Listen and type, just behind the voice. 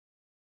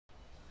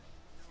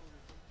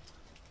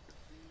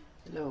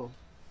Hello.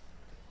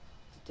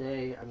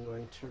 Today I'm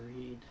going to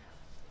read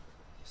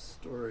a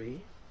story,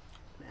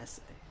 an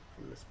essay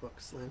from this book,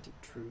 Slanted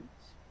Truths.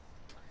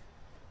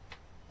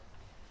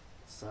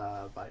 It's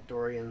by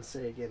Dorion,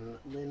 Sagan,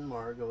 Lynn,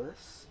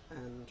 Margulis,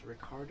 and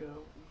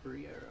Ricardo,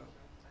 Guerrero.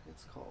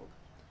 It's called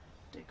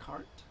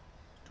Descartes,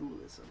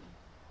 Dualism,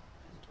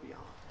 and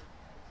Beyond.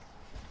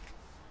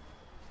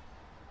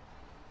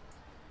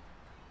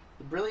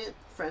 The brilliant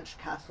French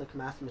Catholic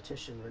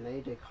mathematician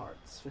René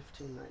Descartes,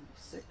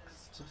 1596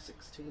 to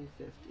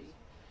 1650,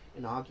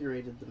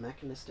 inaugurated the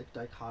mechanistic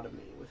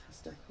dichotomy with his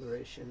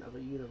declaration of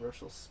a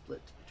universal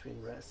split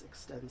between res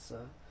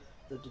extensa,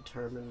 the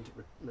determined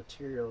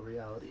material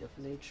reality of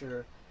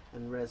nature,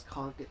 and res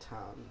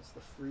cogitans,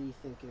 the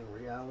free-thinking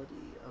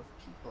reality of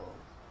people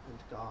and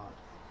God.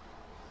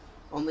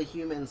 Only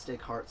humans,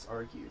 Descartes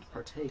argued,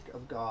 partake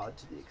of God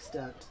to the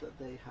extent that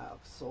they have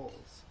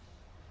souls.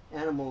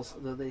 Animals,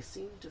 though they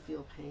seem to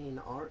feel pain,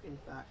 are in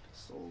fact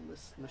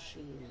soulless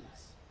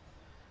machines.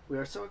 We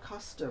are so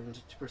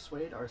accustomed to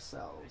persuade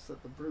ourselves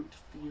that the brute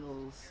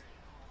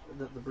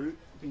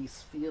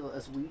beasts feel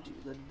as we do,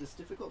 that it is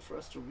difficult for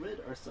us to rid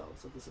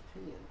ourselves of this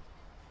opinion.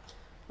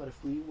 But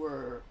if we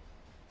were,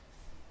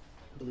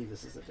 I believe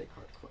this is a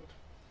Descartes quote,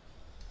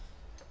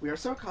 we are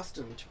so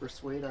accustomed to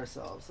persuade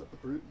ourselves that the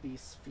brute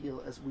beasts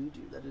feel as we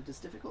do, that it is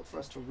difficult for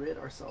us to rid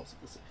ourselves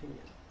of this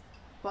opinion.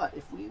 But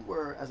if we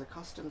were as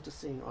accustomed to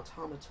seeing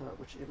automata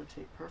which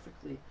imitate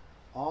perfectly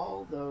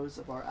all those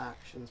of our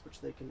actions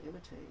which they can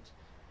imitate,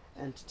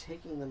 and to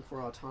taking them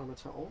for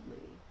automata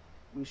only,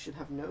 we should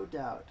have no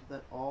doubt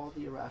that all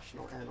the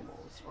irrational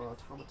animals are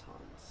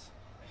automatons.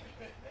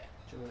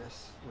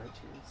 Jonas,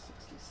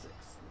 1966.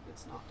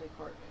 It's not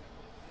Descartes.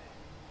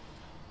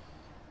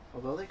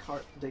 Although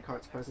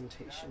Descartes'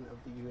 presentation of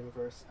the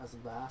universe as a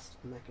vast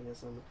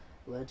mechanism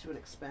led to an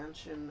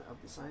expansion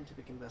of the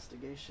scientific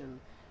investigation,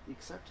 the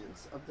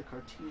acceptance of the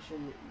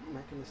Cartesian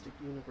mechanistic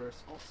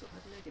universe also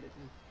had negative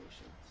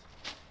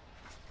implications.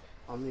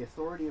 On the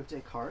authority of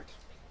Descartes,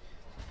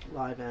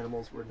 live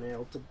animals were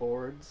nailed to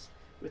boards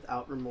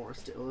without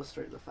remorse to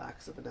illustrate the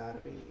facts of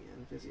anatomy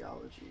and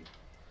physiology.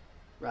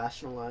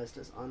 Rationalized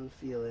as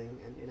unfeeling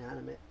and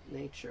inanimate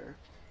nature,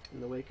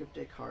 in the wake of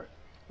Descartes,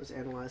 was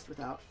analyzed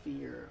without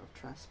fear of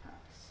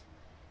trespass.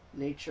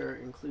 Nature,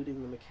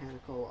 including the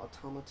mechanical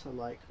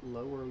automata-like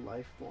lower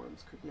life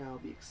forms, could now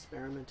be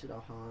experimented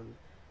upon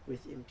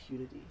with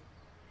impunity.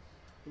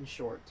 In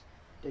short,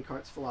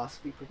 Descartes'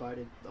 philosophy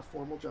provided a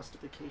formal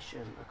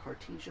justification, a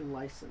Cartesian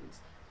license,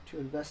 to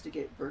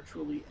investigate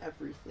virtually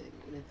everything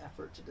in an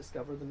effort to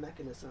discover the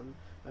mechanism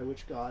by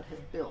which God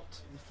had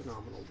built the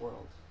phenomenal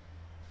world.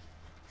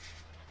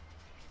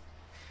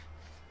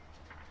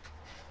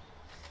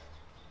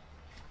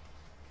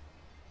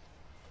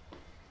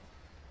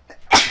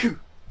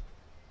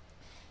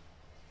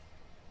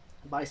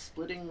 By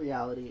splitting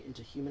reality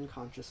into human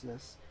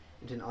consciousness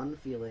and an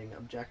unfeeling,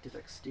 objective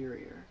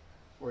exterior,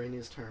 or in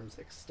his terms,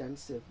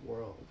 extensive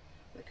world,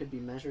 that could be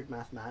measured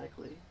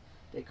mathematically,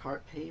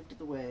 Descartes paved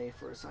the way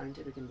for a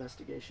scientific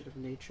investigation of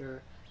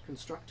nature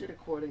constructed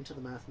according to the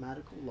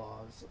mathematical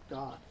laws of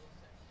God.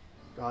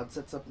 God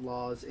sets up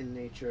laws in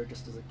nature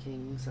just as a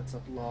king sets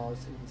up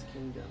laws in his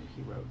kingdom,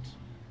 he wrote,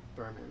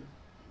 Berman,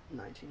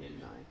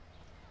 1989.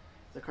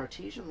 The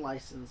Cartesian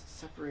license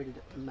separated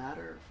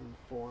matter from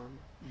form,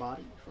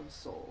 body from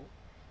soul,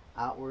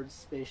 outward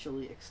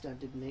spatially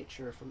extended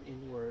nature from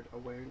inward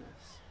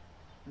awareness.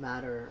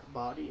 Matter,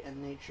 body,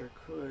 and nature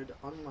could,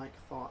 unlike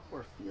thought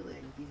or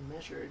feeling, be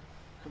measured,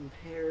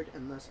 compared,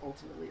 and thus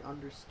ultimately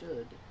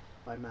understood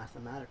by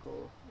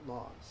mathematical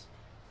laws.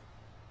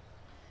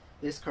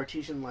 This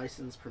Cartesian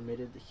license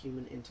permitted the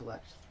human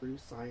intellect through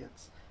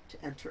science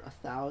to enter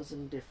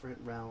 1,000 different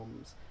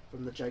realms,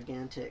 from the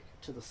gigantic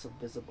to the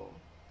subvisible.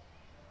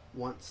 The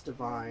once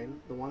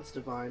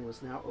divine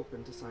was now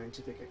open to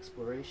scientific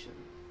exploration.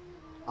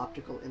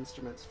 Optical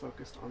instruments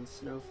focused on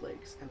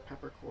snowflakes and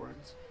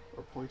peppercorns,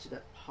 or pointed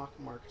at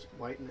pockmarked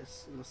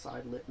whiteness in the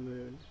side-lit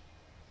moon.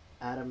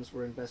 Atoms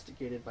were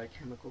investigated by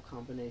chemical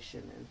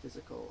combination and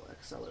physical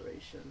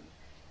acceleration.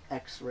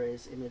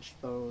 X-rays imaged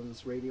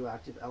bones,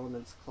 radioactive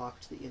elements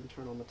clocked the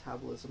internal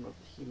metabolism of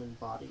the human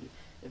body.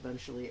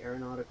 Eventually,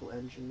 aeronautical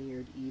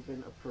engineered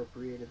even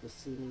appropriated the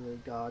seemingly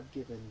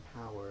God-given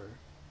power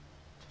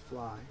to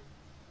fly.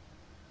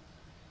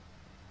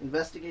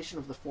 Investigation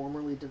of the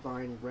formerly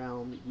divine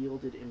realm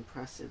yielded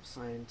impressive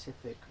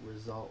scientific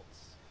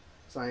results.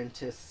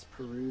 Scientists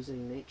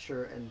perusing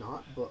nature and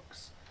not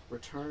books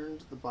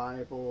returned the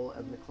Bible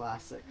and the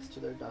classics to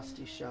their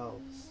dusty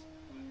shelves.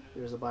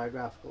 There is a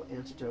biographical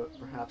anecdote,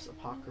 perhaps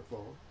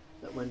apocryphal,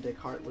 that when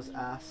Descartes was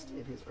asked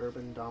in his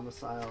urban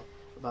domicile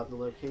about the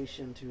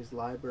location to his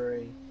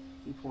library,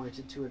 he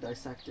pointed to a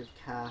dissected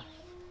calf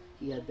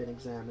he had been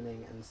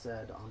examining and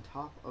said, "On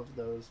top of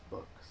those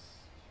books."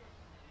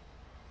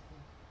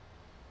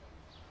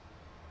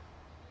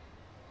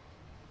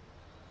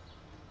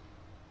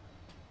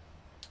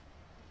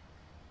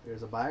 There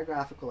is a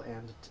biographical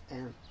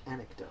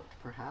anecdote,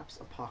 perhaps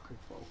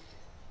apocryphal,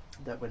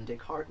 that when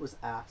Descartes was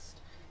asked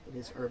in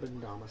his urban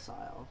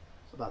domicile,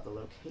 about the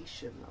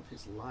location of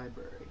his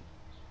library.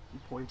 He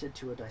pointed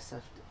to a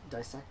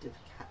dissected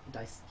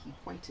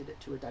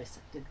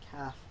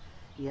calf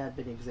he had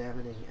been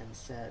examining and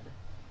said,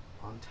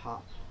 "On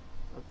top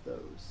of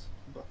those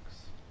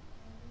books."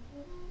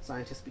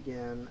 Scientists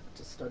began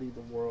to study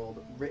the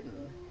world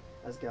written,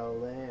 as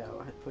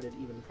Galileo had put it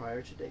even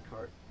prior to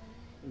Descartes,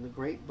 in the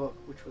great book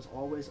which was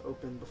always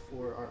open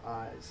before our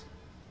eyes.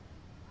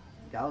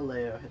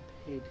 Galileo had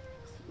paid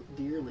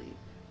dearly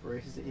for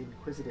his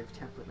inquisitive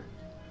temperament.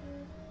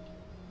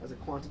 As a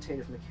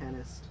quantitative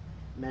mechanist,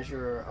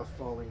 measurer of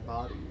falling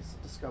bodies,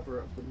 discoverer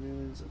of the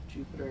moons of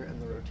Jupiter and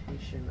the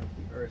rotation of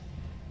the Earth,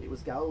 it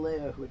was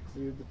Galileo who had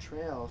cleared the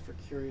trail for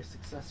curious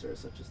successors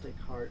such as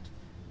Descartes,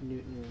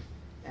 Newton,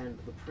 and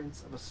the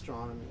Prince of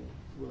Astronomy,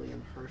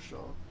 William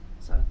Herschel,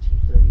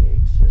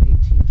 1738 to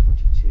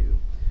 1822,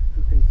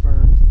 who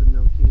confirmed the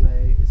Milky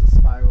Way is a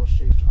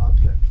spiral-shaped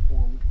object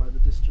formed by the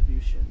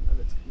distribution of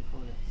its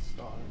component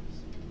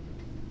stars.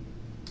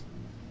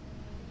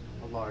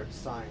 A large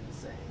sign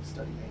saying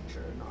 "Study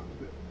Nature, not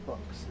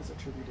books" is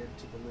attributed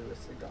to the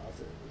Louis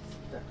Agassiz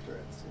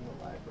doctorates in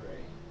the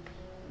library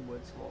in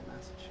Woods Hole,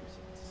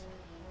 Massachusetts.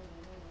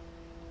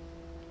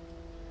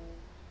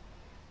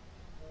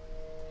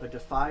 A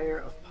defier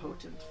of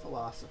potent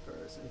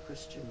philosophers and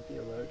Christian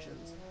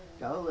theologians,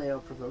 Galileo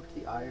provoked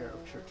the ire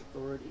of church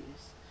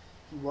authorities.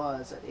 He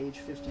was, at age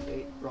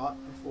 58, brought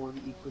before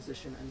the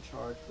Inquisition and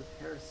charged with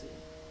heresy.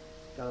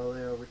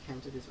 Galileo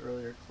recanted his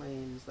earlier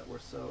claims that were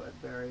so at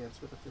variance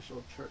with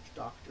official church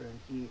doctrine.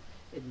 He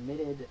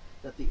admitted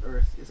that the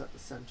earth is at the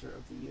center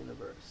of the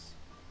universe.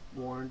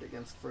 Warned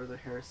against further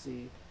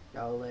heresy,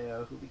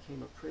 Galileo, who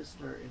became a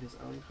prisoner in his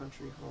own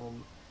country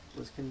home,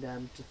 was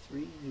condemned to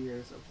 3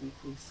 years of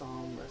weekly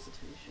psalm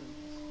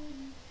recitations.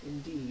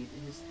 Indeed,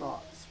 his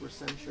thoughts were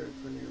censured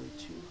for nearly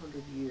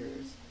 200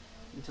 years,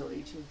 until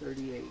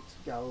 1838,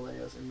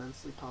 Galileo's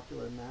immensely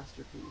popular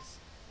masterpiece,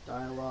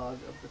 Dialogue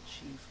of the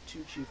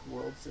Two Chief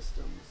World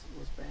Systems,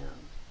 was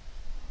banned.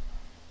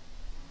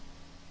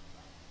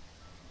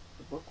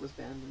 The book was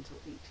banned until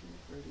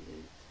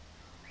 1838.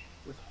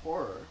 With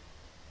horror,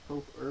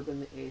 Pope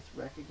Urban VIII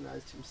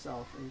recognized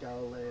himself in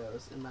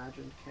Galileo's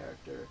imagined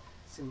character,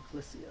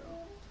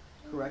 Simplicio.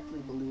 Correctly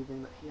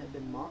believing that he had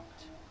been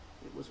mocked,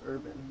 it was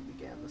Urban who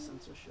began the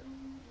censorship.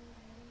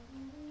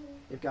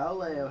 If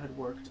Galileo had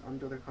worked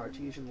under the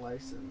Cartesian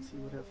license, he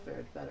would have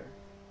fared better.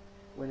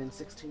 When in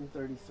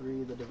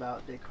 1633 the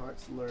devout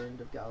Descartes learned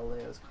of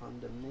Galileo's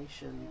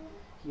condemnation,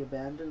 he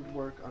abandoned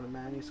work on a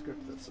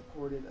manuscript that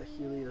supported a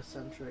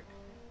heliocentric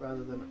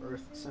rather than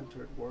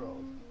earth-centered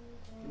world.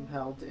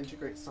 Compelled to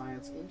integrate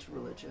science into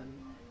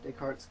religion,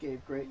 Descartes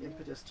gave great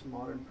impetus to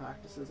modern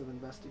practices of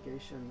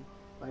investigation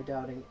by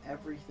doubting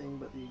everything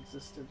but the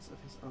existence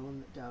of his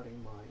own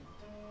doubting mind.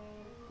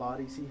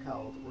 Bodies he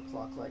held were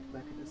clock-like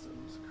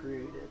mechanisms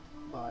created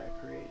by a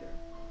creator.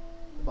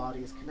 The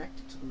body is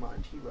connected to the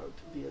mind, he wrote,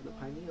 via the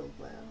pineal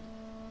gland,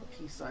 a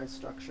pea-sized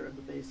structure at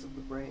the base of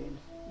the brain,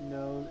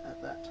 known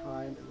at that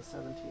time in the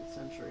 17th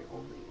century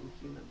only in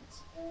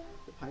humans.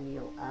 The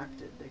pineal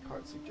acted,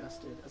 Descartes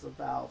suggested, as a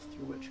valve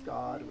through which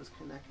God was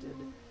connected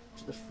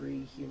to the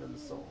free human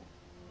soul.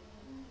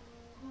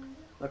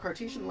 The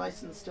Cartesian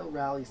license still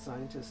rallies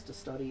scientists to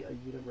study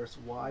a universe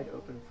wide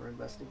open for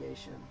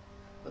investigation,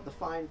 but the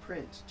fine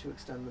print, to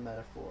extend the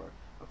metaphor,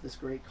 of this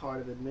great card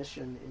of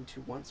admission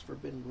into once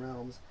forbidden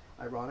realms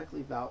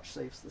ironically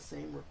vouchsafes the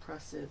same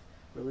repressive,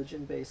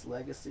 religion-based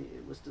legacy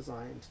it was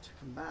designed to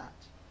combat.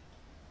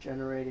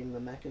 Generating the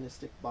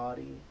mechanistic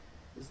body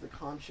is the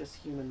conscious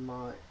human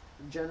mind.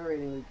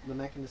 Generating the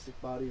mechanistic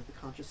body is the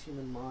conscious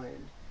human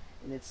mind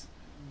in its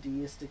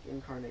deistic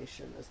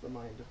incarnation as the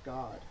mind of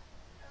God.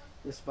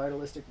 This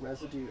vitalistic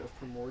residue of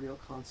primordial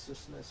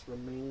consciousness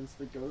remains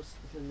the ghost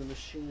within the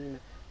machine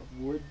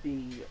of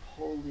would-be,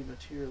 wholly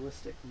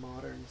materialistic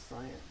modern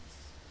science.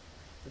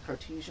 The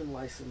Cartesian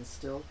license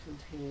still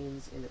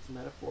contains in its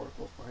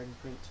metaphorical fine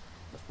print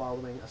the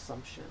following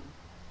assumption: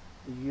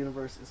 the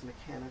universe is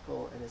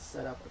mechanical and is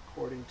set up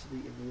according to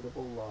the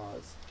immutable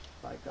laws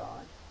by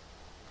God.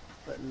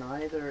 But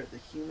neither the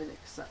human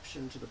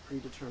exception to the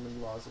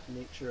predetermined laws of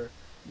nature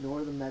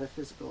nor the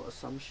metaphysical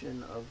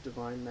assumption of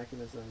divine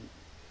mechanism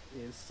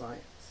is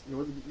science.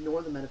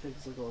 Nor the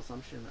metaphysical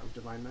assumption of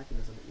divine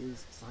mechanism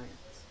is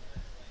science.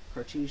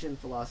 Cartesian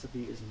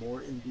philosophy is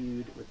more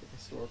imbued with the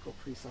historical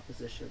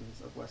presuppositions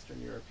of Western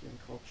European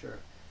culture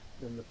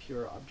than the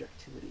pure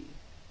objectivity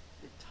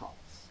it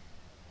touts.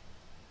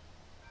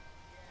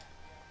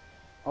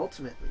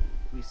 Ultimately,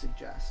 we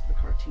suggest the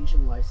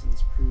Cartesian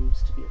license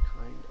proves to be a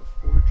kind of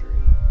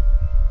forgery.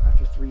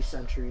 After 3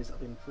 centuries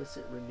of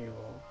implicit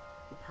renewal,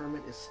 the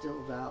permit is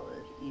still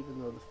valid,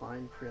 even though the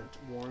fine print,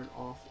 worn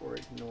off or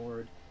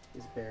ignored,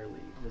 is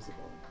barely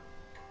visible.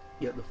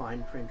 Yet the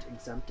fine print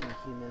exempting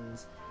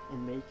humans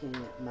and making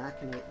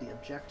machinate the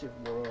objective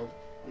world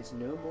is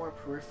no more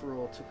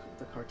peripheral to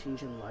the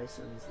Cartesian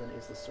license than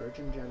is the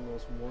Surgeon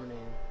General's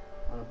warning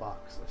on a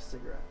box of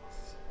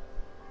cigarettes.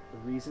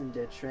 The raison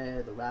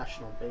d'etre, the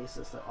rational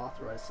basis that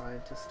authorized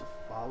scientists to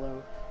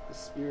follow the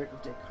spirit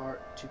of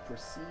Descartes, to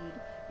proceed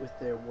with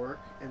their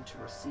work and to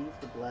receive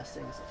the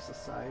blessings of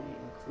society,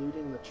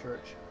 including the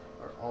church,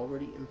 are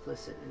already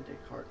implicit in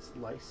Descartes'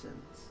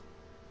 license.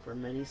 For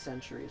many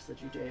centuries, the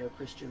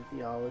Judeo-Christian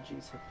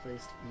theologies have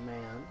placed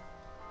man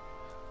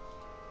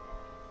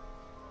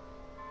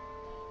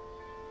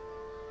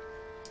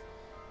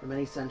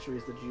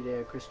the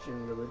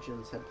Judeo-Christian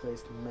religions had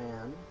placed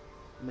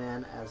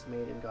man as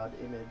made in God's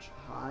image,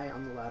 high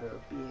on the ladder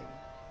of being.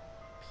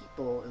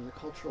 People in the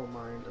cultural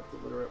mind of the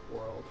literate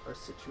world are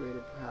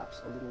situated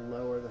perhaps a little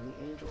lower than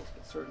the angels,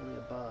 but certainly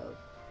above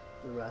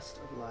the rest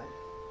of life.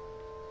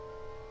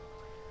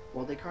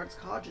 While Descartes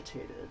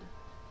cogitated,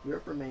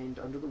 Europe remained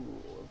under the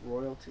rule of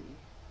royalty.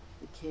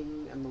 The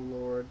king and the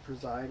lord,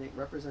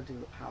 representing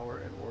the power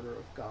and order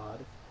of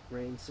God,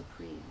 reigned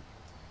supreme.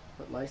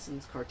 But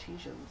licensed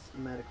Cartesians,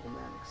 medical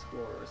men,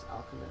 explorers,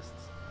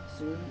 alchemists,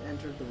 soon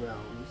entered the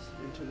realms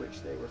into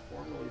which they were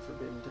formerly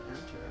forbidden to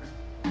enter,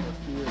 for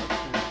fear of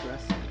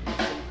transgressing the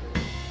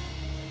sacred.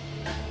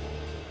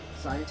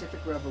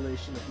 Scientific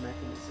revelation of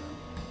mechanism,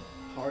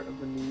 part of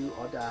the new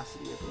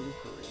audacity of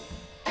inquiry,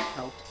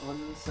 helped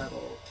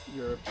unsettle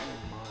European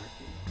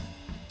monarchy.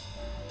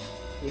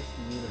 If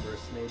the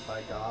universe made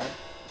by God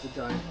is a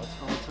giant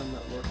automaton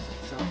that works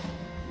itself,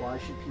 why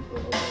should people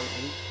obey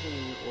any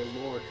king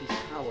or lord whose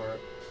power,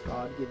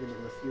 God given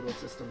in the feudal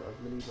system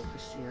of medieval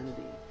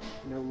Christianity,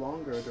 no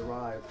longer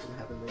derived from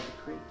heavenly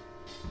decree?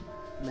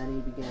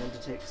 Many began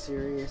to take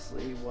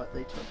seriously what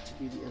they took to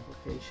be the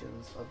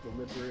implications of the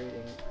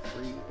liberating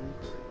free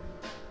inquiry.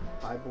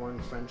 High-born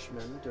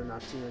Frenchmen,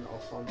 Donatien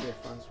Alphonse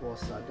François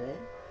Sade,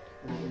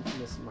 and the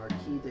infamous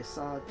Marquis de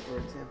Sade, for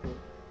example,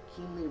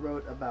 keenly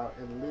wrote about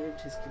and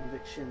lived his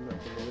conviction that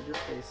the religious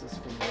basis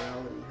for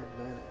morality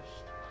had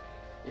vanished.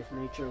 If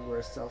nature were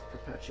a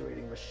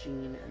self-perpetuating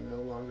machine and no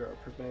longer a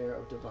purveyor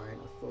of divine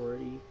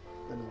authority,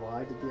 then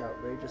why did the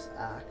outrageous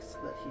acts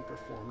that he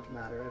performed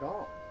matter at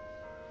all?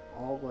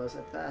 All was,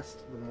 at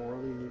best, the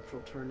morally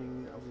neutral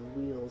turning of the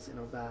wheels in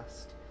a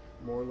vast,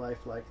 more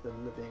lifelike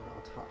than living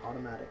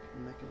automatic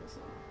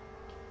mechanism.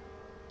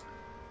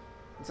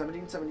 In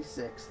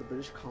 1776, the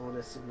British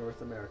colonists of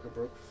North America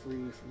broke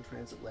free from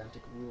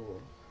transatlantic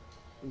rule.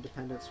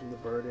 Independence from the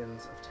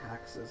burdens of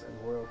taxes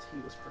and royalty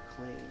was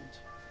proclaimed.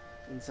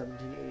 In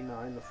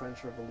 1789, the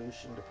French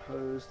Revolution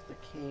deposed the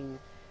king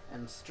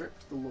and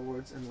stripped the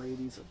lords and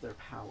ladies of their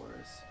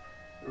powers.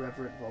 The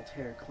Reverend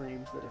Voltaire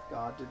claimed that if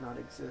God did not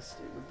exist,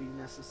 it would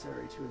be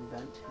necessary to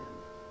invent him.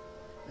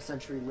 A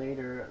century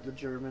later, the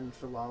German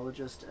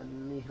philologist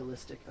and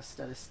nihilistic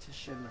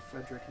aesthetician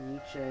Friedrich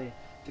Nietzsche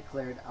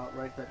declared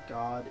outright that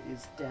God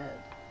is dead.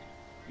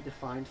 He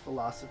defined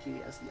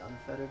philosophy as the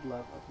unfettered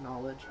love of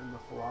knowledge, and the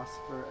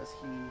philosopher as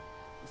he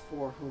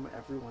before whom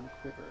everyone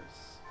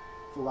quivers.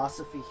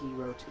 Philosophy, he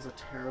wrote, is a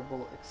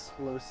terrible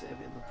explosive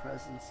in the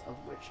presence of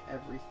which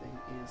everything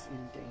is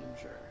in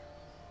danger.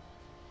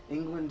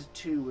 England,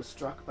 too, was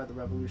struck by the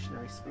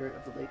revolutionary spirit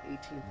of the late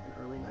 18th and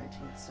early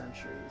 19th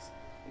centuries.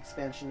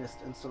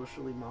 Expansionist and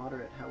socially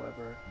moderate,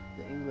 however,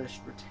 the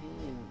English,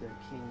 retaining their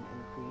king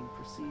and queen,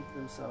 perceived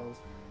themselves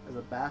as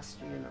a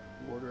bastion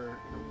of order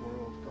in a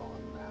world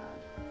gone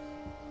mad.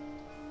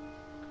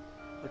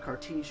 The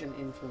Cartesian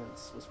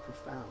influence was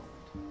profound.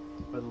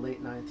 By the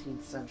late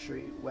 19th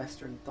century,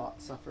 Western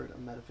thought suffered a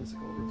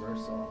metaphysical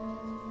reversal.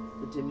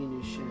 The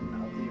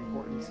diminution of the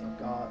importance of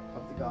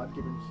the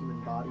God-given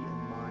human body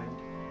and mind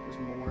was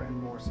more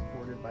and more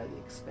supported by the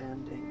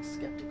expanding,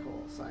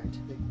 skeptical,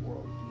 scientific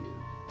worldview.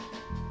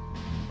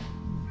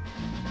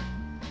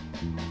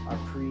 Our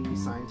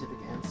pre-scientific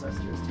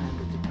ancestors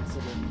tended to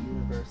consider the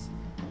universe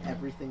and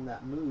everything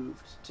that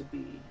moved to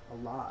be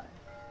alive.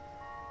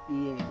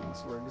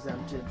 Beings were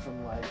exempted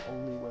from life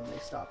only when they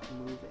stopped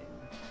moving,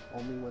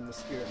 only when the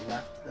spirit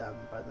left them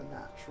by the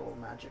natural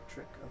magic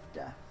trick of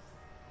death.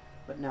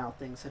 But now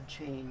things had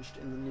changed.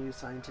 In the new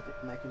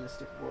scientific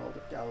mechanistic world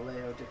of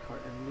Galileo,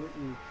 Descartes, and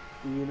Newton,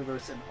 the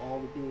universe and all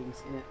the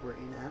beings in it were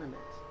inanimate.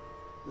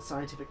 The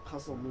scientific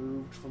puzzle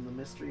moved from the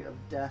mystery of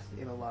death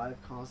in a live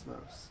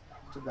cosmos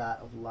to that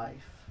of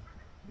life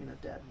in a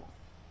dead one.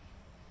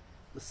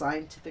 The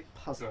scientific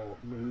puzzle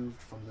moved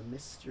from the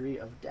mystery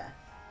of death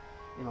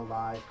in a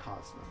live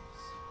cosmos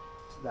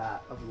to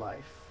that of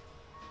life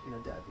in a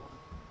dead one.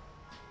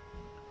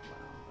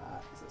 Wow,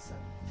 that is a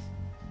sentence.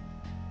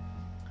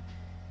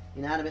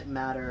 Inanimate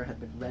matter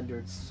had been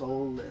rendered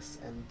soulless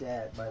and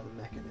dead by the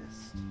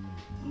mechanist.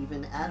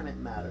 Even animate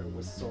matter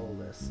was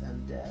soulless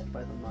and dead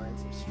by the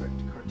minds of strict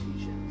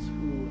Cartesians,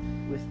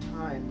 who, with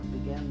time,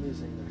 began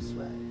losing their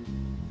sway.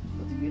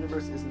 But the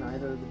universe is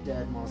neither the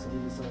dead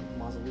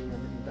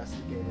mausoleum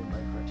investigated by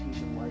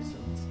Cartesian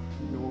license,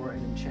 nor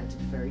an enchanted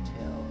fairy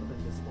tale of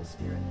invisible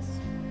spirits.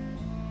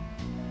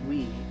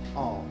 We,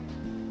 all,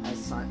 as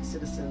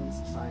citizens,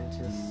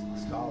 scientists,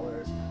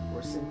 scholars,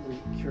 or simply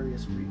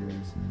curious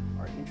readers,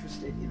 are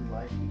interested in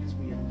life because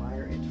we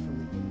admire it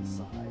from the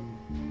inside.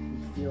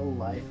 We feel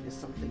life is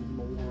something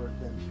more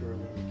than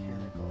purely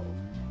mechanical,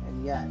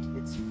 and yet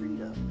its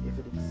freedom, if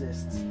it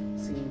exists,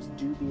 seems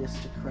dubious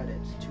to credit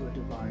to a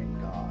divine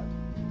God.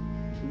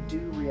 We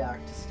do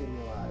react to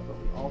stimuli, but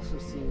we also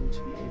seem to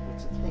be able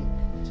to think,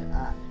 to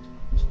act,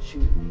 to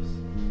choose.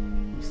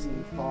 We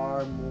seem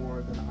far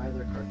more than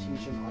either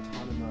Cartesian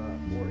autonoma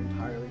or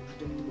entirely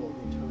predictable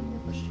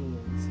Newtonian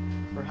machines.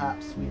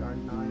 Perhaps we are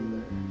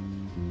neither.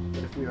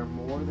 But if we are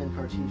more than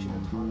Cartesian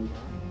automata,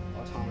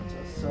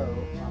 so,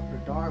 for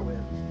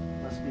Darwin,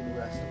 must be the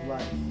rest of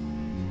life.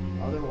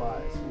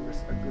 Otherwise, we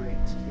risk a great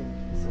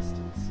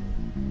inconsistency.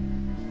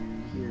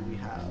 Here we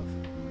have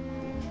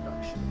the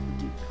introduction of the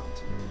deep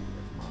continuity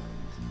of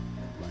mind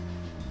and life.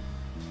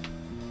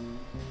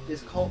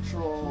 This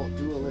cultural,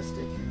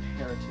 dualistic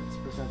inheritance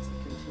presents a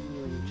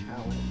continuing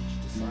challenge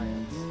to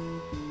science.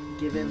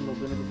 Given the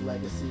limited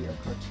legacy of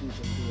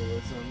Cartesian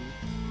dualism,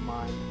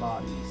 mind,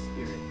 body,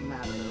 spirit,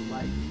 matter,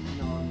 life,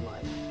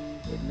 non-life,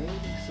 it may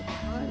be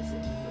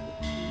surprising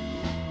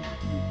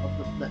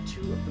that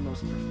two of the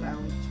most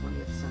profound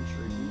 20th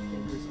century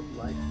rethinkers of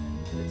life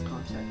in its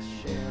context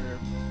share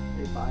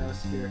a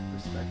biospheric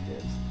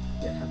perspectives,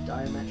 yet have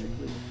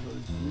diametrically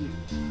opposed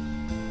views.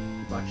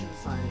 Russian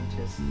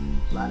scientist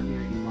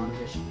Vladimir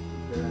Ivanovich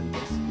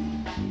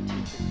Verandisky,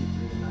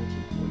 1853 to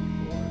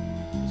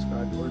 1944,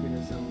 described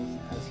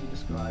organisms as he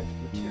described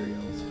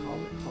materials,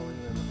 calling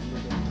them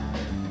living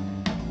matter,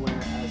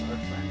 whereas our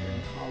friend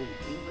and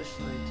colleague English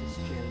scientist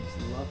James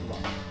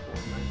Lovelock,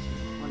 born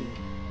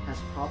 1920, has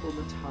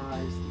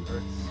problematized the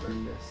Earth's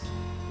surface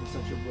in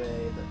such a way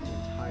that the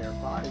entire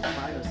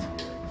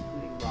biosphere,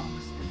 including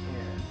rocks and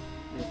air,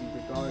 may be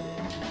regarded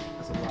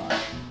as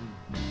alive.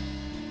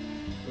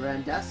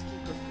 Verandisky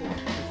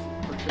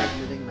portrayed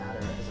living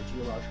matter as a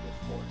geological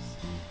force,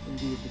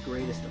 indeed the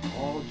greatest of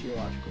all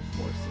geological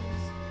forces.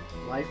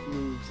 Life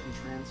moves and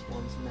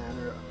transforms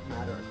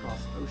matter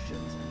across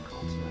oceans and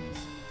continents.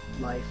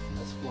 Life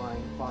as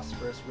flying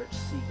phosphorus-rich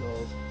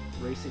seagulls,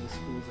 racing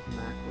schools of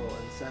mackerel,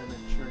 and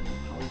sediment-churning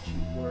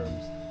polychaete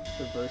worms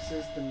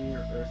traverses the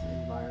near-Earth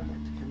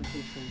environment,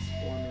 chemically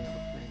transforming the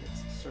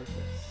planet's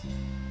surface.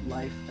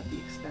 Life, at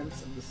the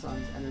expense of the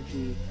sun's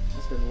energy,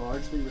 has been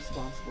largely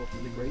responsible for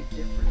the great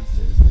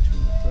differences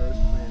between the third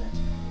planet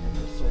and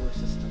her solar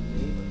system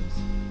neighbors,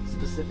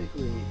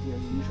 specifically the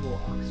unusual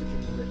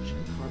oxygen-rich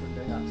and carbon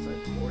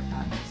dioxide-poor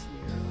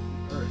atmosphere of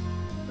the Earth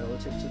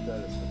relative to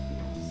those of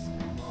Venus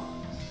and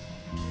Mars.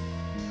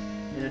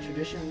 In a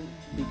tradition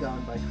begun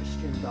by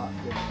Christian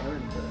Gottfried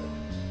Ehrenberg,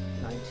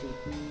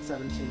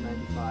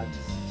 1795 to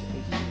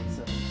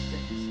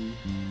 1876,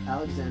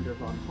 Alexander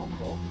von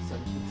Humboldt,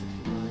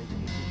 1769 to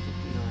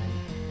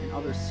 1859, and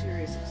other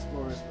serious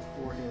explorers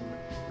before him,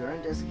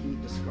 Verandisky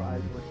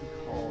described what he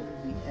called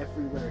the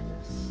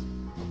everywhereness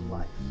of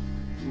life.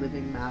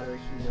 Living matter,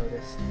 he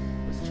noticed,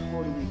 was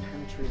totally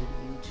penetrated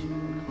into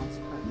and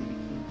consequently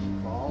became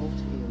involved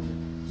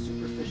in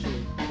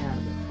superficially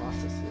inanimate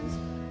processes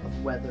of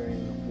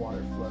weathering,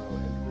 water flow,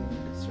 and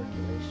wind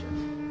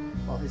circulation.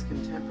 While his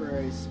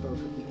contemporaries spoke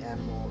of the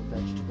animal,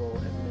 vegetable,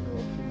 and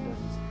mineral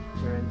kingdoms,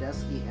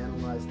 Verandisky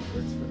analyzed the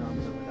Earth's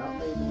phenomena without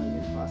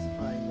labeling and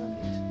classifying them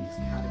into these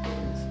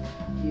categories.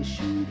 He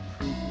eschewed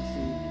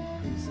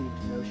preconceived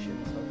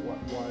notions of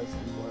what was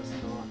and was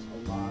not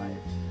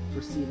alive,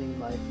 perceiving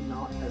life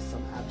not as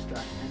some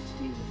abstract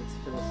entity with its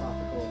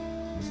philosophical,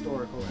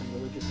 historical, and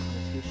religious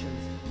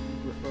connotations,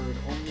 referred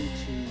only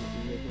to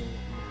living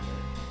matter.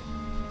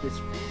 This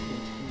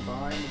treatment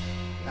combined,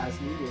 as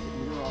needed,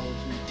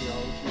 mineralogy,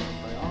 geology, and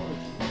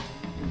biology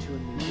into a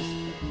new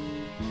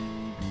discipline.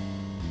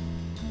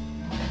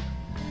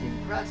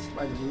 Impressed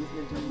by the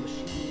movement of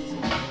machines in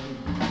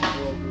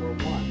World War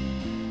I,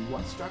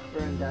 what struck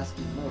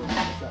Verandisky most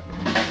was that the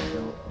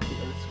material of the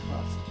Earth's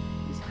crust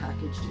is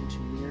packaged into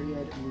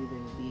myriad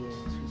moving beings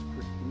whose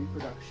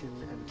reproduction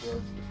and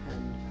growth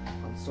depend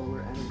on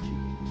solar energy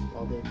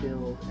while they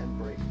build and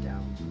break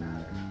down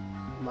matter.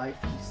 Life,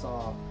 he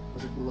saw,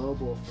 was a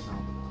global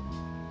phenomenon.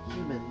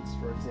 Humans,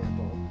 for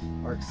example,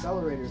 are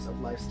accelerators of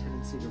life's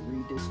tendency to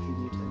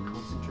redistribute and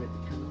concentrate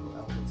the chemical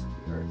elements of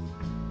the Earth.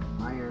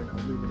 Iron,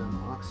 aluminum,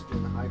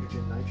 oxygen,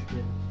 hydrogen,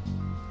 nitrogen,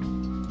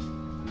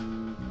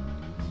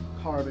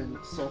 carbon,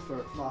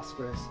 sulfur,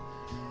 phosphorus,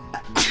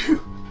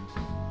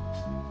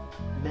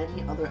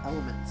 many other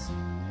elements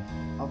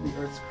of the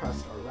Earth's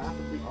crust are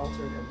rapidly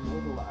altered and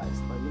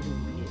mobilized by living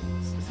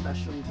beings,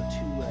 especially the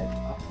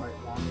two-legged upright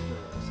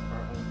wanderers of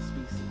our own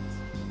species.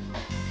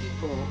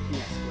 People, he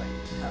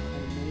explained, have an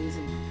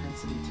amazing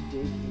propensity to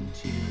dig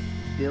into,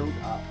 build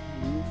up,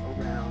 move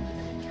around,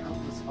 and in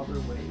countless other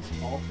ways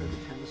alter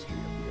the chemistry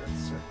of the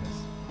Earth's surface.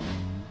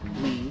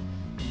 We,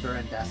 in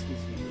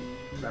Verandisky's view,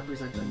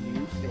 represent a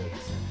new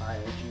phase in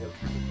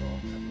biogeochemical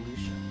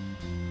evolution.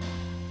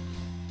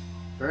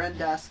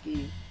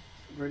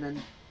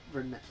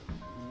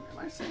 Am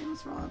I saying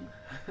this wrong?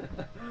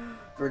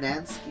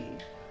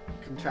 Vernadsky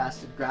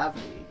contrasted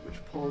gravity,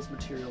 which pulls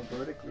material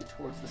vertically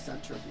towards the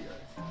center of the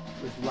Earth,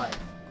 with life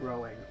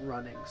growing,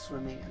 running,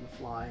 swimming, and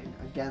flying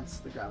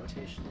against the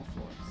gravitational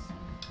force.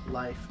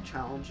 Life,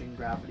 challenging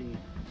gravity,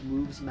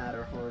 moves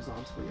matter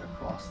horizontally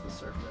across the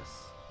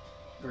surface.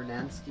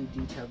 Vernadsky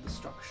detailed the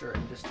structure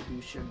and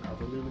distribution of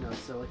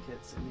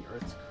aluminosilicates in the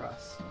Earth's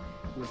crust.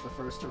 He was the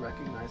first to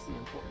recognize the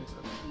importance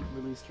of heat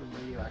released from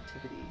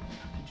radioactivity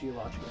to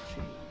geological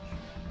change.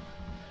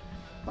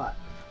 But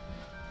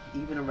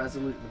even a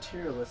resolute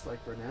materialist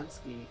like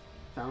Vernadsky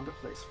found a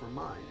place for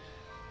mind.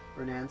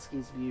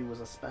 Vernadsky's view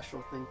was a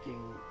special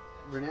thinking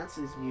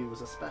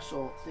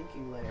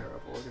layer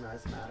of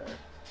organized matter,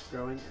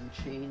 growing and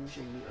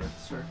changing the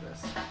Earth's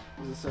surface,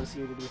 was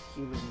associated with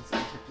humans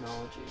and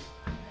technology.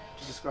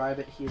 To describe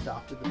it, he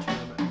adopted the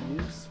term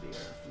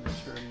noosphere from the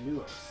term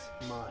nous,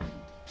 mind.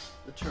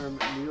 The term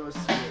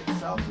noosphere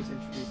itself was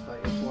introduced by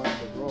Edouard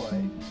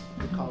Leroy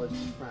of the College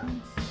de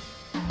France.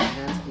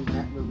 Vernadsky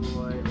met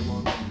Leroy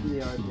along with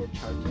Teilhard de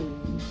Chardin,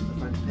 the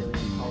French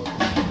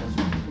paleontologist and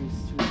Jesuit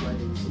priest whose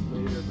writings would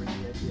later bring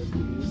the idea of the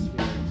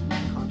noosphere, the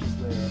conscious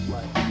layer of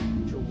life,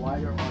 to a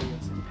wider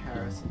audience in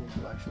Paris in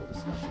intellectual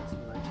discussions in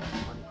the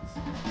 1920s.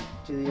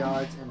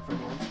 Teilhard's and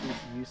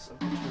Vernadsky's use of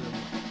the term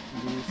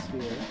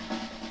noosphere,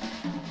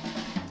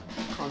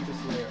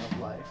 conscious layer of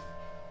life,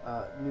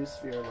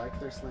 noosphere, like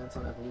their slants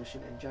on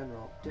evolution in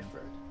general,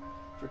 differed.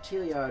 For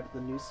Teilhard, the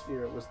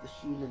noosphere was the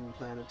human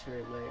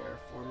planetary layer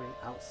forming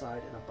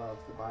outside and above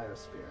the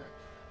biosphere,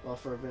 while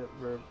for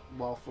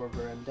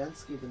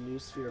Vernadsky, the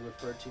noosphere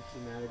referred to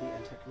humanity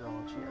and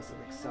technology as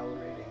an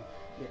accelerating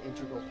yet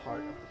integral part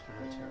of the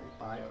planetary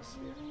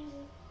biosphere.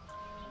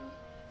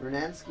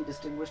 Vernadsky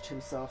distinguished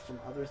himself from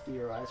other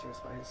theorizers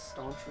by his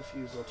staunch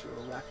refusal to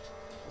erect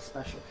a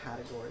special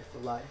category for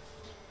life.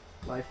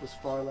 Life was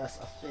far less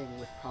a thing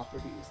with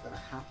properties than a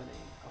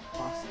happening, a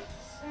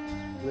process.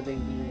 Living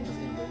beings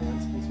in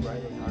Vernadsky's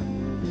writing are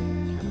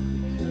moving,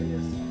 chemically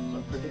curious,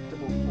 but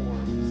predictable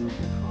forms of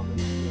the common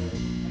fluid,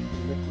 the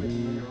liquid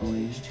mineral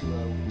H2O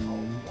we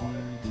call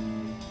water.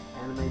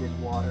 Animated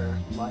water,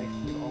 life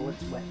with all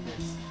its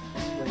wetness,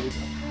 displays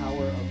a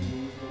power of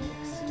movement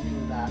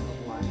exceeding that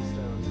of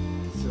limestone,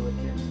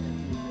 silicate,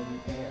 and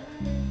even air.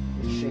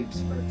 It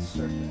shapes Earth's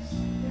surface,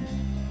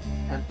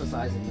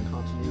 emphasizing the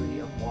continuity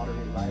of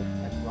watery life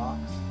and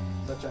rocks,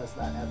 such as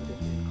that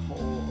evident in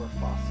coal or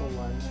fossil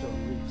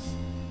limestone reefs.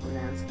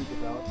 Vernadsky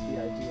developed the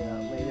idea,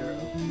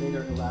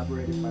 later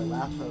elaborated by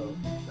Lapo,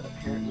 that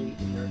apparently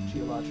inert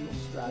geological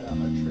strata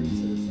are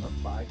traces of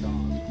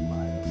bygone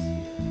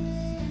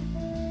biospheres.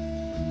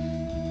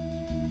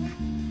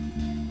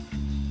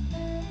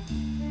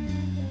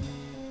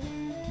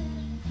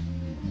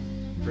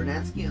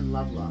 Vernadsky and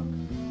Lovelock,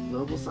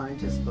 global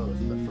scientists both,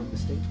 but from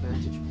distinct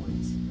vantage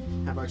points,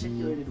 have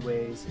articulated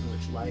ways in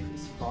which life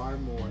is far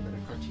more than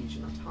a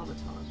Cartesian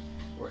automaton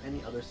or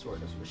any other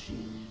sort of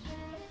machine.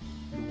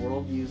 The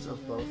worldviews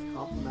of both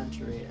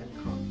complementary and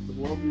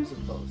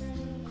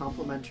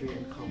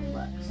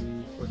complex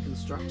were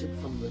constructed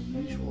from the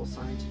usual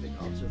scientific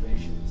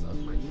observations of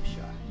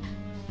minutiae.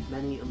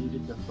 Many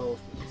eluded them both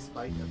in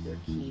spite of their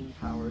keen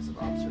powers of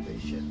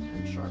observation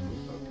and sharply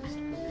focused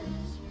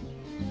careers.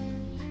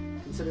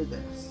 Consider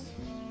this.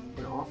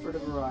 When offered a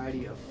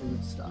variety of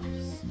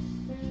foodstuffs,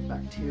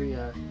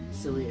 bacteria,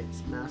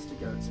 ciliates,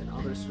 mastigotes, and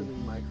other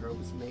swimming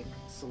microbes make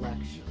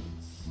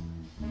selections.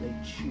 They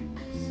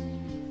choose.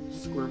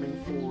 Squirming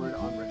forward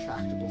on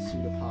retractable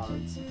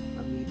pseudopods,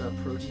 amoeba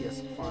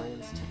Proteus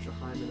finds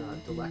tetrahymena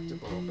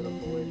delectable but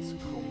avoids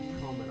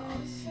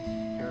compromenas.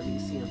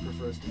 Paramecium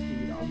prefers to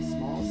feed on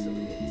small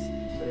ciliates,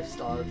 but if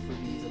starved for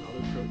these and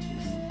other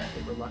proteins,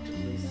 it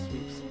reluctantly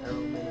sweeps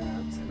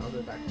aeromenads and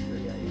other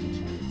bacteria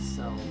into its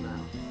cell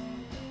mouth.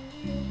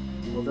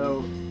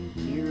 Although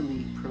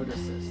nearly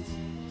protocysts,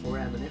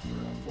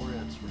 foraminifera,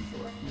 forams for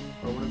short,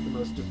 are one of the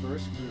most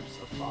diverse groups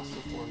of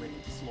fossil-forming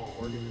small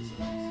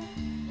organisms,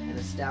 an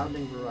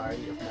astounding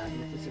variety of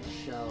magnificent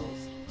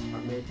shells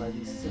are made by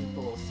these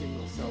simple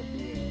single-celled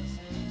beings,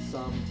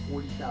 some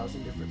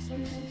 40,000 different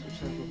species which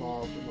have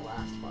evolved in the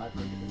last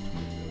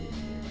 520 million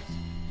years.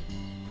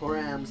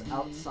 Forams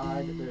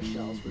outside their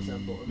shells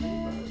resemble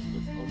amoebas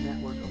with a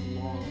network of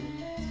long,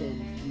 thin,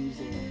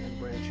 fusing, and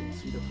branching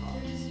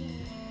pseudopods.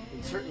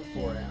 In certain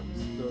forams,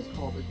 those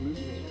called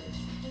agglutinators,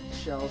 the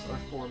shells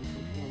are formed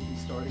from handy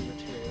starting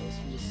materials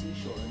from the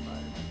seashore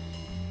environment.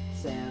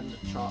 Sand,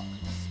 chalk,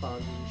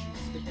 sponge,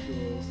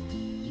 spicules,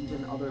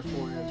 even other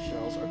foram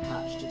shells are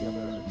patched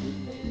together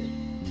agglutinated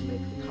to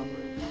make the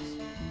coverings.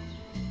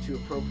 To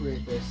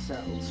appropriate their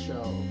cell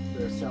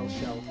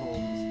shell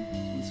homes,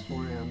 these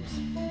forams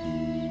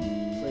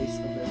place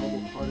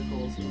available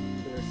particles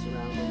in their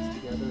surroundings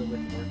together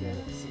with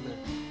organic cement.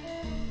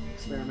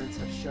 Experiments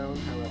have shown,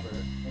 however,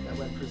 that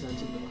when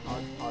presented with a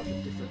hodgepodge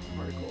of different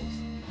particles,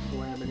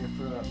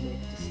 foraminifera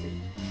make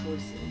distinct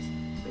choices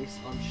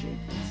based on shape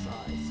and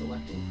size,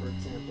 selecting, for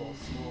example,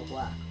 small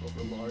black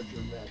over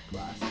larger red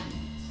glass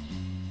beads.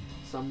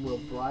 Some will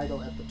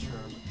bridle at the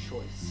term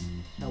choice.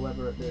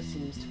 However, there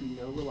seems to be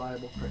no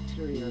reliable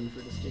criterion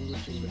for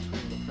distinguishing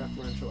between the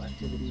preferential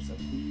activities of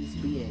these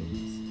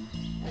beings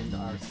and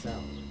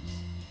ourselves.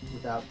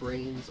 Without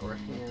brains or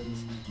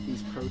hands,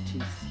 these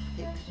protists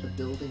pick the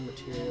building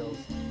materials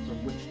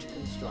from which to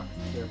construct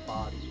their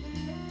body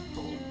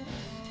homes.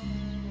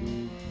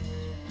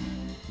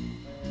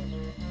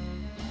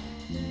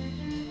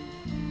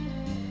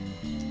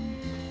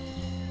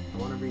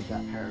 read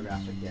that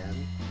paragraph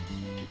again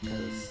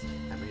because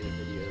I made a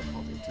video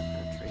called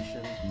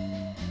Interpenetration.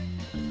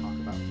 I talk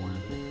about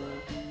foraminifera,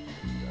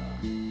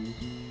 and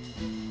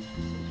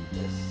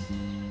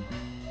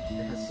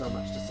it has so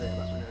much to say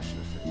about the notion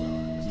of free will,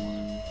 and I just want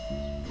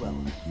to dwell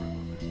on it for a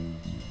moment.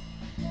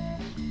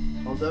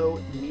 Although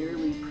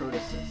merely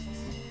protocysts,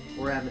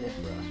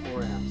 foraminifera,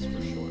 forams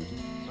for short,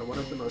 are one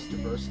of the most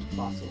diverse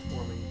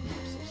fossil-forming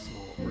groups of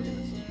small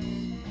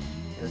organisms.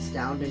 An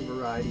astounding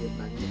variety of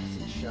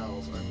magnificent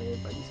shells are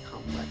made by these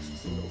complex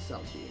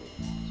single-celled beings,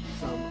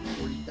 some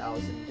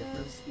 40,000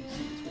 different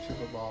species which have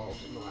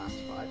evolved in the last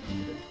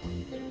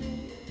 520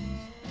 million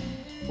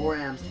years.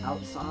 Forams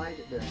outside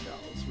their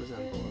shells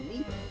resemble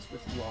amoebas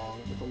with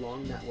a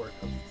long network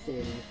of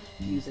thin,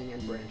 fusing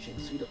and branching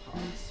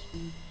pseudopods.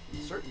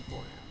 In certain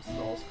forams,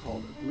 those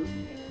called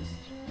agglutinators,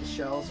 the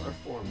shells are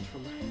formed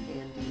from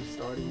handy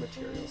starting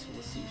materials from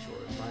the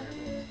seashore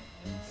environment.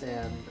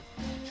 Sand,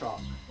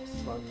 chalk,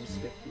 sponge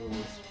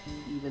spicules,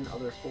 even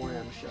other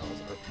foram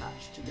shells are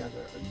patched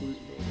together,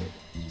 agglutinated,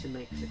 to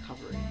make the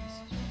coverings.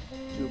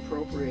 To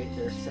appropriate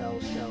their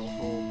cell-shell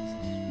homes,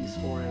 these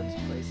forams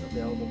place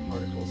available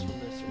particles from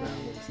their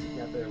surroundings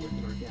together with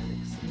an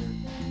organic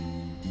cement.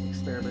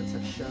 Experiments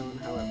have shown,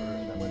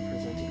 however, that when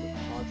presented with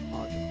a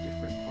hodgepodge of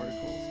different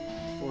particles,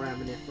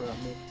 foraminifera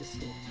make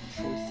distinct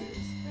choices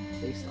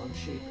based on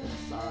shape and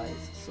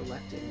size,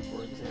 selecting,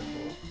 for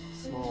example,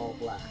 small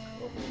black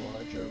over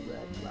larger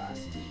red glass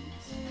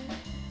beads.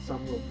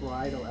 Some will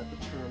bridle at the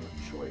term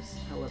choice,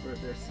 however,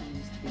 there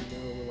seems to be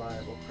no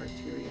reliable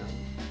criterion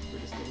for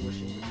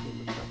distinguishing between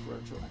the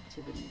preferential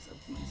activities of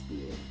these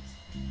beings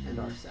and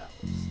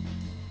ourselves.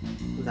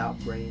 Without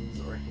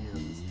brains or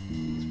hands,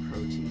 these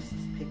protists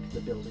pick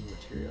the building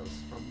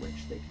materials from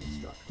which they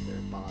construct their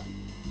body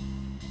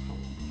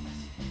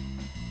homes.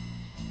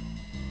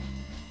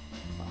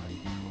 Body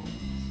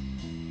homes.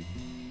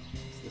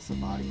 Is this a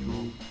body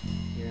home?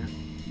 Yeah. I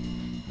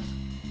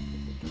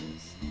think it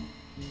is.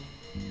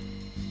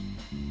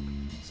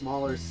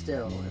 Smaller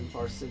still and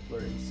far simpler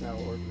in cell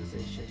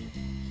organization,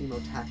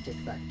 chemotactic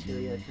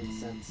bacteria can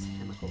sense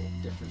chemical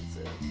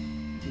differences.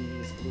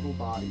 These little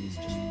bodies,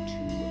 just 2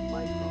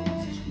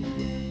 microns, 2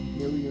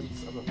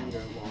 millionths of a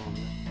meter long,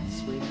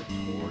 swing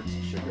towards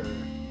sugar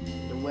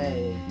and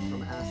away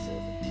from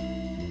acid.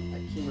 A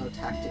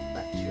chemotactic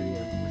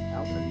bacterium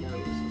without a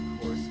nose,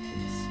 of course,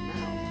 can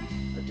smell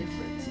a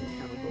difference in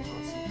chemical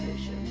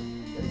concentration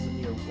that is a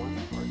mere 1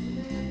 part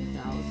in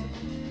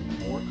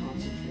 10,000, more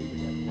concentrated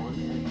at one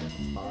end of its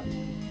body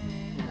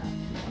than at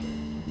the other.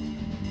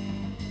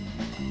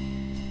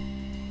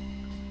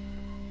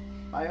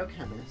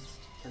 Biochemist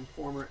and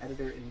former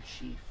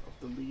editor-in-chief of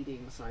the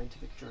leading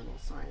scientific journal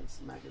Science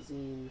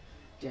magazine,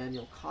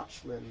 Daniel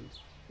Kochland,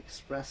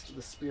 expressed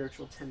the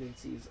spiritual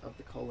tendencies of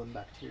the colon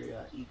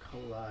bacteria E.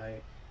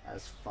 coli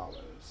as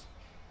follows: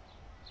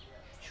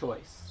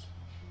 choice,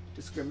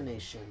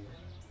 discrimination,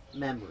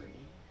 memory,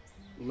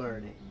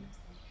 learning,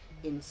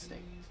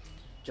 instinct,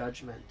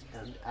 judgment,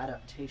 and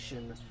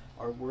adaptation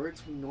are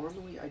words we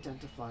normally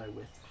identify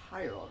with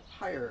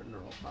higher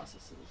neural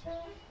processes.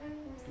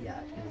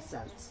 Yet, in a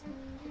sense,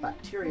 a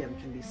bacterium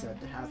can be said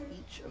to have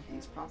each of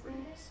these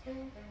properties.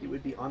 It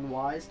would be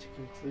unwise to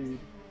conclude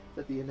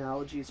that the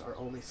analogies are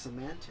only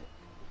semantic,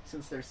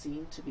 since there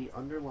seem to be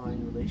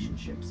underlying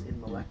relationships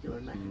in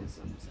molecular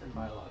mechanisms and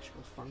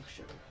biological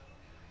function.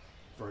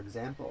 For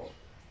example,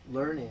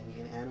 learning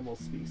in animal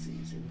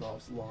species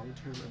involves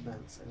long-term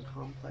events and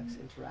complex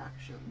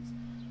interactions,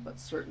 but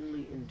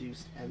certainly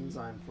induced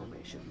enzyme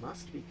formation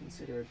must be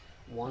considered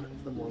one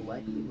of the more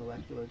likely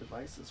molecular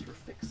devices for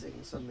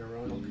fixing some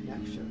neuronal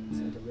connections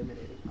and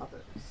eliminating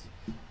others.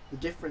 The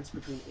difference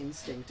between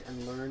instinct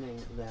and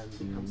learning then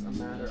becomes a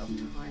matter of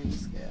time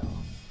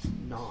scale,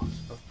 not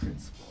of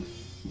principle.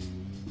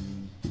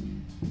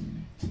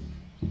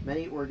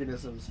 Many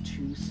organisms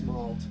too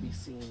small to be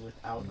seen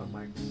without a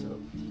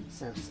microscope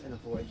sense and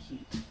avoid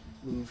heat,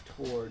 move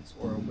towards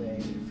or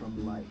away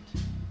from light.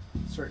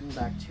 Certain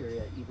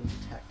bacteria even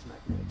detect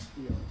magnetic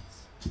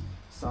fields.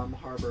 Some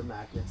harbor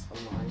magnets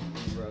aligned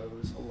in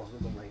rows along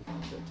the length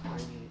of their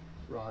tiny,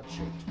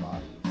 rod-shaped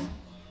bodies.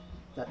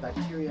 That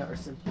bacteria are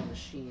simply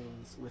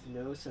machines with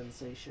no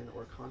sensation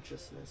or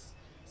consciousness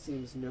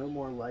seems no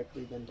more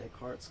likely than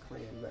Descartes'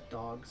 claim that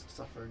dogs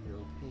suffer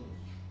no pain.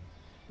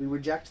 We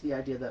reject the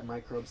idea that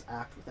microbes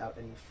act without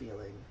any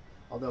feeling.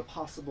 Although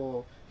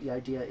possible, the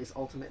idea is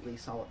ultimately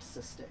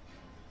solipsistic.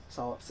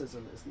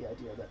 Solipsism is the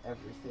idea that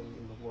everything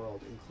in the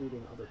world,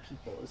 including other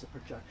people, is a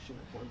projection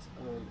of one's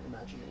own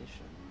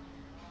imagination.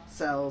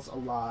 Cells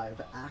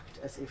alive act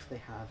as if they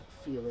have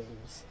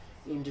feelings.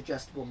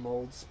 Indigestible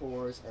mold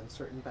spores and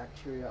certain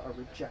bacteria are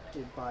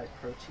rejected by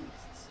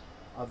protists.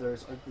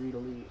 Others are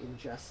greedily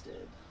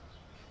ingested.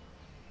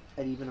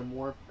 At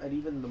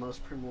even the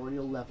most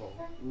primordial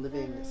level,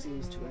 living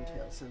seems to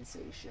entail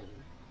sensation,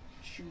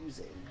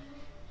 choosing,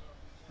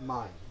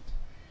 mind.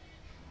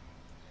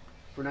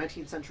 For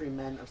 19th century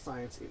men of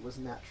science, it was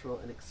natural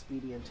and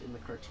expedient in the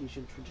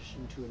Cartesian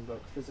tradition to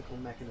invoke physical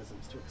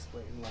mechanisms to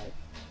explain life.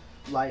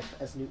 Life,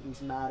 as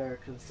Newton's matter,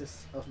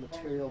 consists of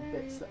material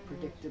bits that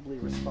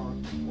predictably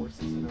respond to forces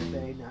and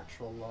obey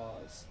natural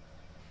laws.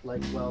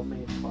 Like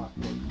well-made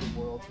clockwork, the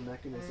world's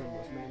mechanism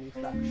was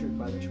manufactured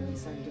by the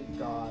transcendent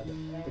God,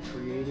 the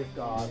creative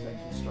God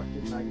that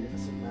constructed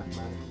magnificent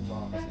mathematical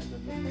laws and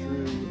then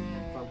withdrew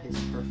from his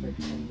perfect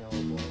and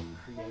knowable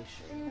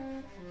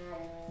creation.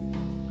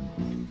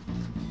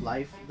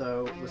 Life,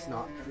 though, was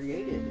not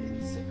created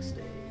in 6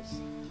 days.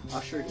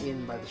 Ushered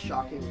in by the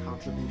shocking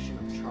contribution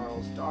of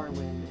Charles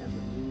Darwin and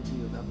the new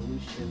view of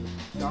evolution,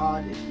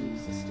 God, if he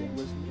existed,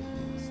 was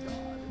Newton's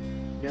God.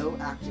 No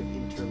active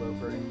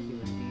interloper in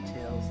human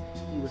details,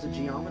 he was a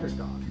geometer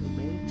God who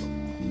made the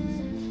laws.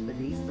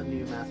 Beneath the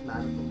new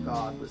mathematical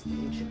God was the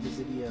ancient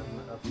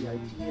residuum of the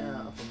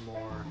idea of a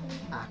more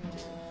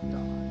active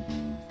God.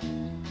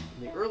 In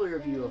the earlier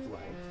view of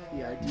life,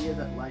 the idea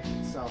that life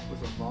itself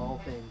was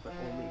evolving but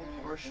only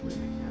partially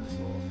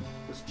mechanical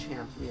was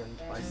championed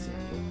by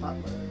Samuel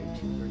Butler,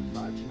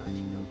 1835 to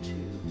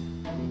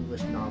 1902, an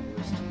English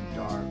novelist,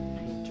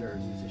 painter,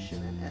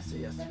 musician, and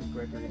essayist who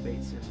Gregory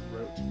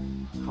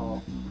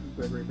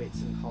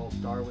Bateson called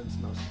Darwin's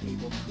most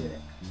able critic,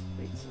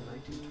 Bateson,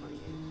 1928.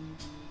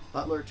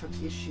 Butler took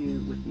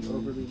issue with the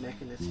overly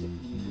mechanistic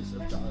views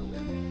of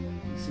Darwin.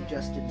 He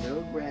suggested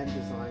no grand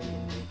design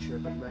in nature,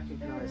 but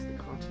recognized the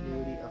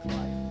continuity of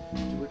life,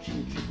 to which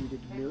he attributed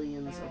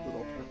millions of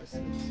little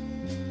purposes.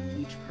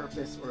 Each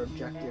purpose or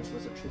objective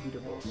was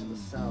attributable to the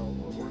cell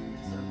or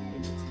organism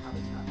in its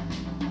habitat.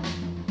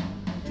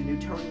 To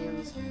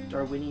Newtonians,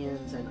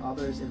 Darwinians, and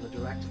others in the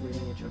direct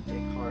lineage of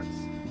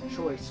Descartes,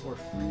 choice or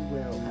free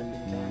will had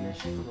been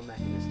banished from a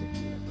mechanistic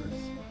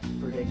universe.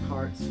 For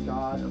Descartes,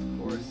 God, of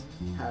course,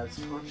 has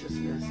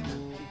consciousness,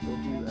 and people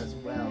do as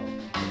well,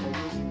 but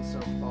only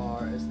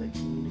insofar as they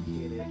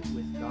communicated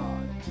with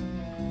God.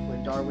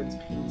 When Darwin's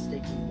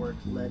painstaking work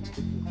led to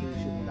the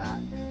conclusion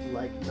that,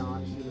 like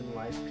non-human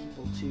life,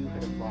 people too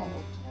had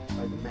evolved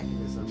by the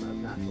mechanism of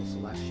natural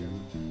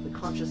selection, the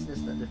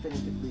consciousness that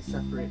definitively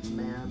separates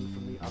man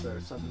from the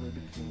other suddenly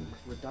became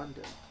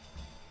redundant.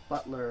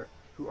 Butler,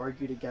 who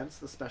argued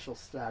against the special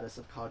status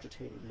of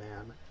cogitating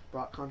man,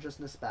 brought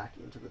consciousness back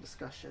into the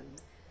discussion.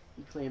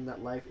 He claimed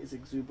that life is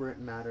exuberant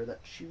matter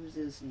that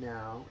chooses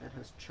now and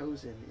has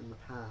chosen in the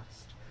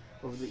past.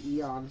 Over the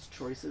eons,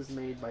 choices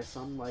made by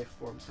some life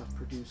forms have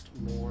produced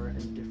more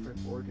and different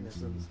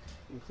organisms,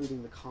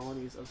 including the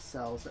colonies of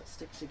cells that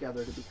stick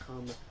together to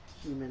become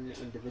human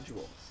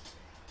individuals.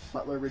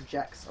 Butler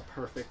rejects a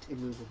perfect,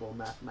 immovable,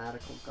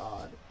 mathematical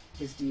God.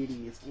 His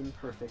deity is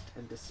imperfect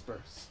and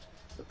dispersed.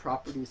 The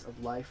properties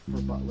of life for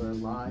Butler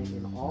lie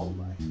in all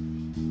life.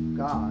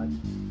 God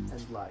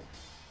and life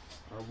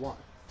are one.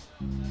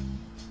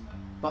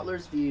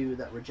 Butler's view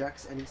that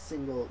rejects any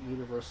single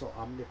universal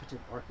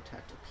omnipotent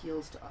architect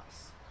appeals to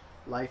us.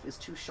 Life is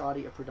too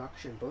shoddy a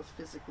production, both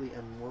physically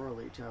and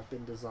morally, to have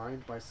been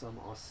designed by some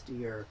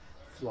austere,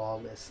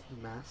 flawless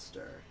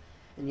master.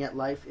 And yet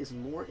life is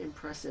more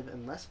impressive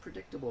and less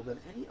predictable than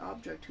any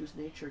object whose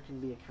nature can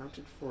be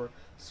accounted for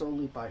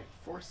solely by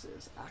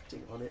forces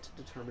acting on it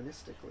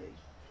deterministically.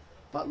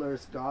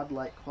 Butler's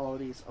godlike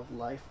qualities of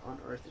life on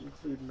earth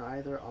include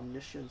neither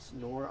omniscience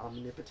nor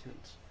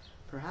omnipotence.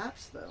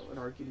 Perhaps, though, an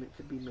argument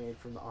could be made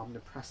from the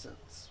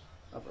omnipresence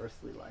of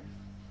earthly life.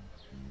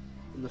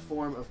 In the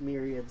form of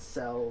myriad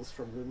cells,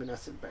 from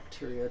luminescent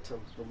bacteria to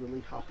the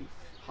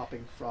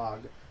lily-hopping frog,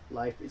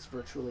 life is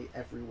virtually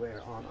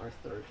everywhere on our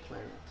third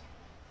planet.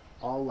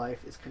 All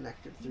life is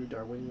connected through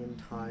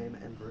Darwinian time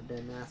and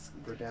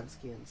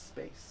Verdanskian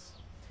space.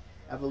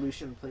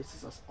 Evolution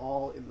places us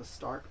all in the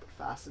stark but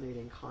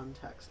fascinating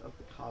context of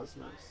the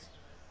cosmos.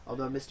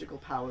 Although mystical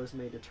powers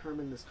may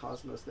determine this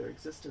cosmos, their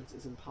existence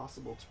is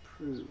impossible to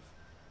prove.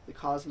 The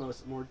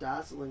cosmos, more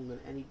dazzling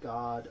than any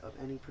god of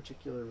any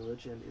particular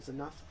religion, is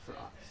enough for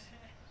us.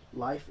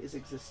 Life is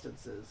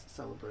existence's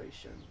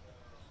celebration.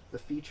 The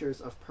features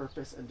of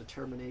purpose and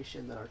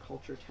determination that our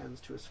culture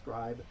tends to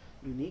ascribe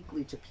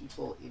uniquely to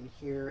people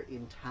inhere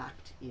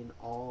intact in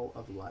all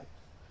of life.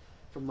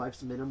 From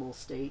life's minimal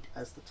state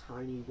as the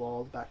tiny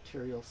walled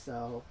bacterial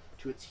cell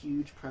to its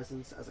huge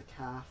presence as a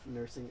calf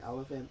nursing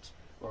elephant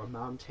or a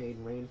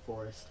montane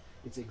rainforest,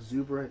 its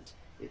exuberant,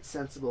 its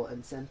sensible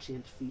and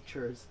sentient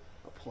features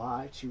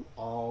apply to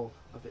all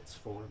of its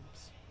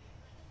forms.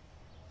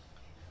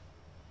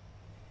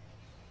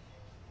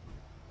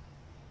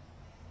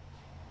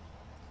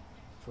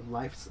 From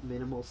life's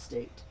minimal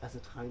state as a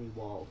tiny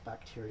walled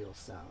bacterial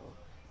cell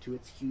to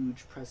its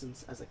huge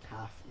presence as a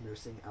calf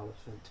nursing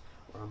elephant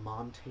or a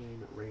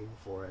montane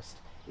rainforest,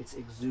 its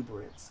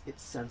exuberance,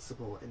 its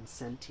sensible and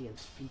sentient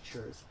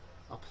features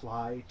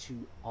apply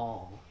to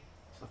all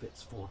of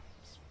its forms.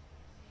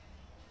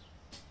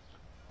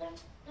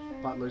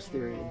 Butler's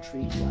theory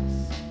intrigues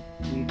us.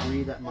 We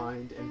agree that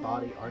mind and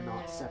body are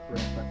not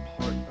separate but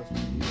part of the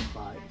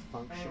unified,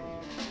 functioning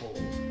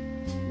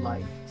whole.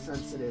 Life,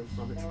 sensitive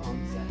from its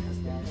onset, has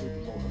been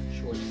capable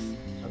of choice,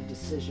 of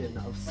decision,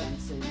 of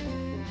sensing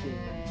and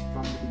thinking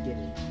from the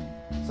beginning.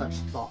 Such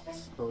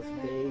thoughts, both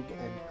vague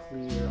and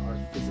clear, are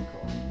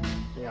physical.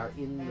 They are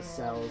in the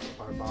cells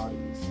of our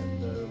bodies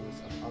and those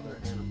of other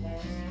animals.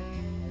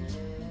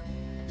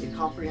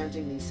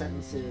 comprehending these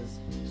sentences,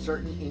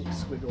 certain ink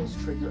squiggles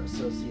trigger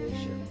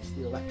associations,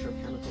 the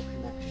electrochemical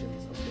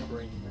connections of the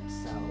brain that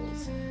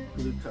cells.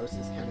 Glucose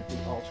is chemically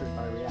altered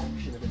by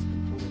reaction of its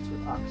components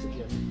with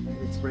oxygen,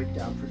 and its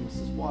breakdown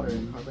produces water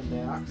and carbon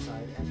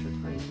dioxide enter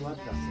tiny blood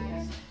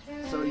vessels.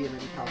 Sodium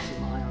and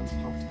calcium ions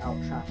pumped out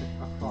traffic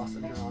across a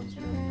neuron's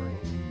membrane.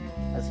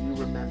 As you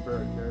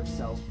remember, nerve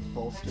cells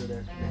bolster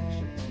their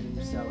connections,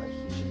 new cell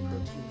adhesion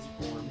proteins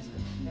forms,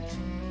 and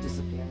heat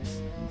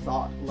dissipates.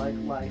 Thought, like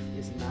life,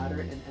 is matter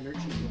and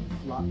energy in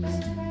flux.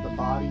 The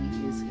body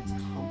is its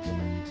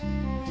complement.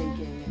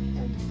 Thinking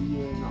and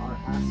being are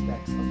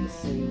aspects of the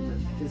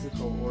same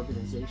physical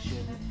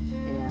organization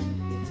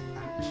and its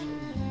action.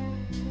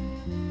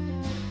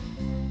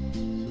 So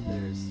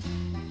there's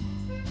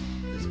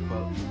this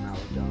quote from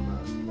Maladona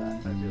that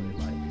I really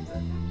like,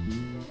 that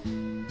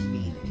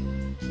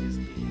meaning is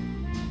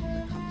being,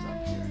 that comes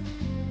up here.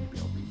 Maybe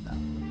I'll read that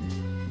one.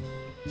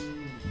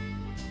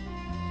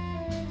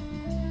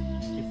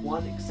 If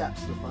one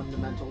accepts the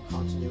fundamental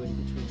continuity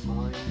between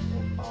mind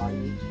and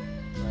body,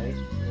 right?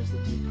 There's the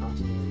deep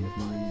continuity of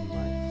mind and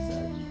life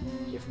said.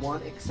 If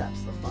one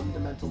accepts the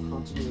fundamental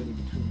continuity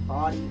between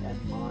body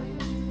and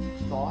mind,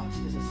 thought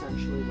is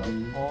essentially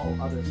like all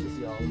other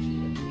physiology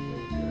and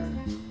behavior.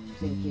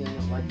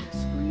 Thinking, like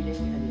excreting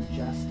and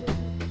ingesting,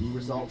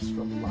 results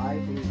from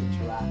lively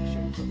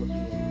interactions of a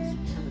being's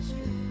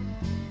chemistry.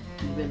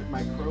 Even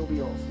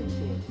microbial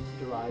thinking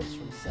derives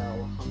from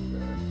cell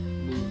hunger,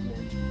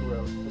 movement,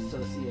 growth,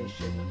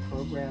 association,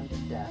 programmed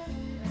death,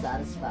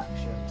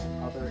 satisfaction,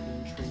 and other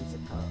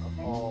intrinsica of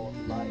all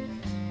life.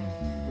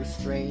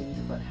 Restrained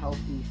but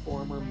healthy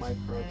former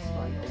microbes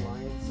find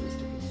alliances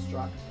to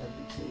construct and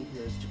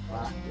behaviors to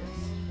practice.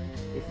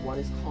 If what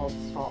is called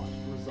thought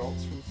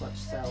results from such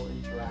cell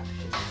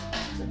interactions,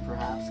 then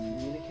perhaps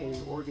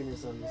communicating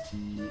organisms,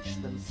 each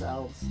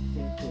themselves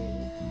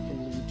thinking, can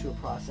lead to a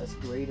process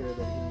greater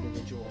than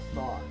individual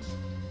thought.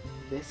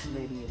 This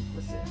may be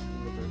implicit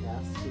in the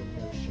Vernaskian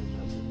notion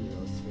of the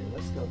neurosphere.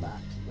 Let's go back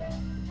to that,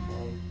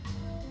 okay?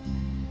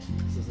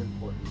 This is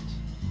important.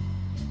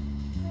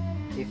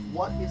 If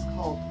what is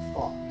called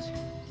thought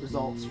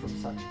results from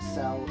such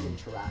cell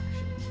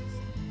interactions,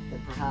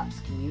 then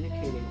perhaps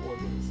communicating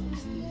organisms,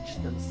 each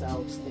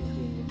themselves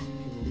thinking,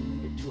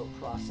 can lead to a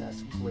process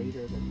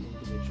greater than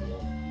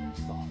individual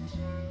thought.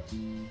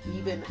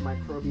 Even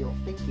microbial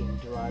thinking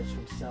derives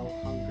from cell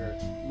hunger,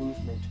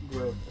 movement,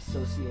 growth,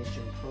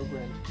 association,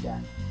 programmed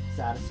death,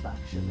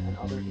 satisfaction, and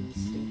other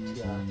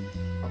instinctia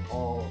of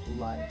all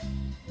life.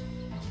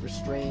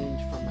 Restrained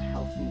but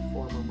healthy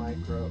former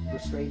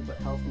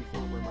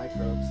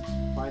microbes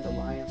find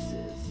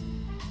alliances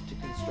to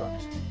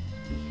construct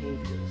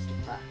behaviors to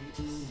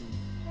practice.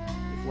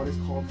 If what is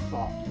called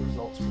thought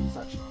results from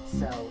such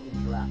cell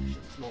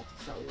interactions,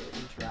 multicellular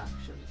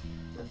interactions,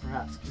 then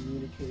perhaps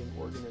communicating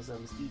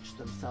organisms, each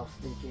themselves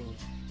thinking,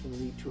 can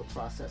lead to a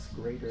process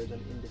greater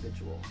than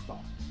individual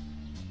thought.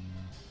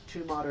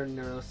 Two modern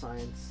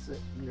neuroscientists,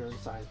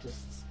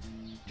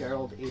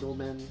 Gerald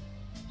Edelman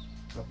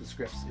of the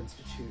Scripps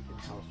Institute in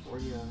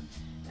California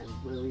and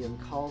William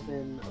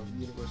Colvin of the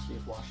University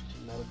of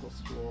Washington Medical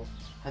School,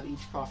 have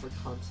each proffered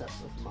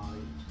concepts of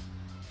mind.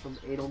 From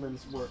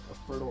Edelman's work of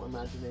fertile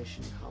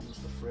imagination comes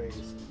the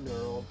phrase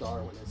neural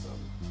Darwinism.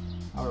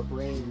 Our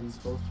brains,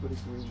 both would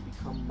agree,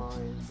 become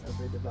minds as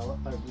they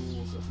develop by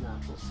rules of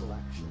natural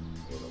selection.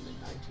 Edelman,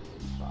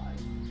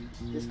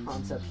 1985. This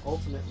concept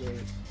ultimately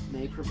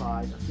may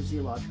provide a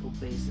physiological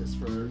basis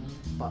for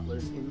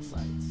Butler's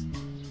insights.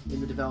 In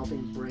the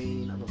developing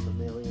brain of a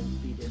mammalian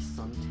fetus,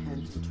 some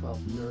 10 to the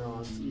 12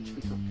 neurons each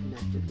become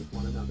connected with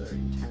one another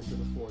in 10 to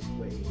the 4th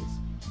ways.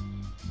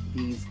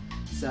 These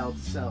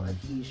cell-to-cell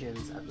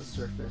adhesions at the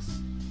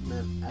surface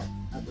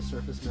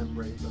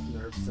membranes of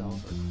nerve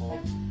cells are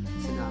called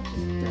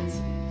synaptic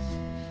densities.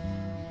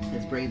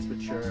 As brains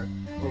mature,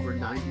 over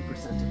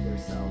 90% of their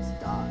cells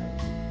die.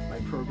 By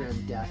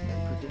programmed death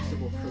and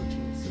predictable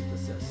protein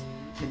synthesis,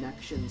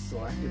 connections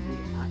selectively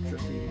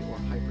atrophy or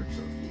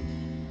hypertrophy.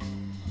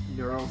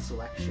 Neural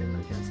selection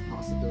against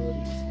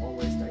possibilities,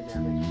 always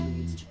dynamic,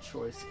 leads to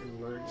choice and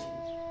learning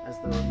as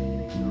the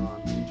remaining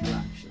neurons'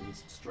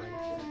 interactions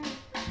strengthen.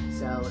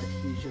 Cell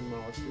adhesion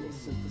molecules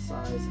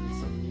synthesize and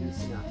some new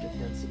synaptic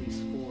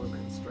densities form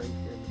and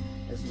strengthen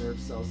as nerve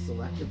cells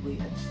selectively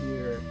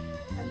adhere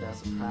and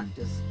as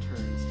practice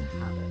turns to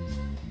habit.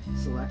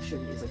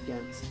 Selection is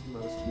against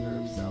most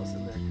nerve cells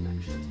and their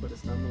connections, but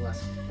is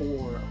nonetheless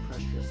for a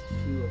precious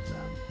few of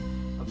them.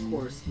 Of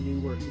course, new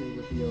work may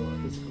reveal a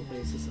physical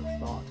basis of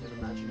thought and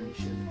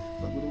imagination,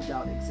 but little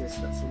doubt exists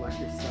that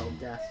selective cell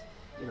death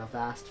in a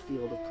vast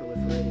field of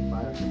proliferating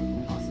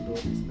biochemical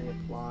possibilities may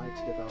apply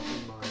to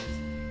developing minds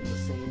in the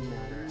same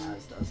manner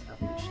as does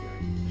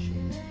evolutionary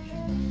change.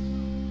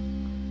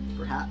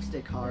 Perhaps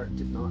Descartes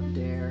did not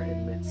dare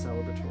admit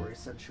celebratory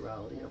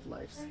sensuality of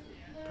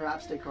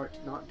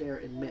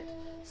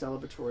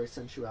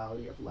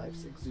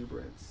life's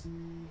exuberance.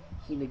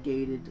 He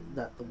negated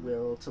that the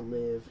will to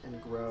live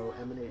and grow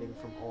emanating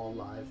from all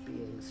live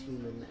beings,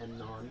 human and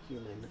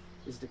non-human,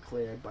 is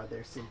declared by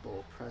their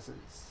simple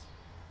presence.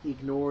 He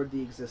ignored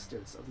the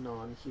existence of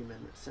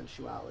non-human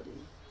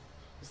sensuality.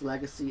 His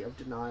legacy of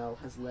denial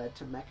has led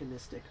to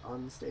mechanistic,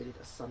 unstated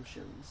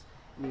assumptions.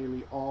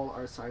 Nearly all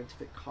our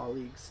scientific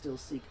colleagues still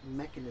seek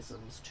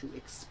mechanisms to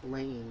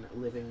explain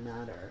living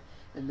matter,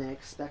 and they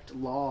expect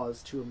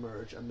laws to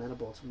emerge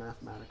amenable to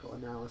mathematical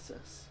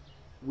analysis.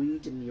 We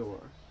demur.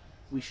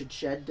 We should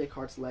shed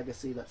Descartes'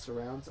 legacy that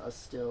surrounds us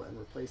still and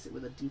replace it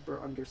with a deeper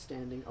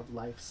understanding of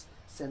life's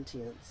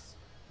sentience.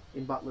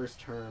 In Butler's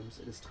terms,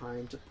 it is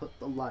time to put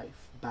the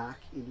life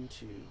back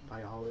into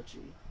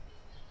biology.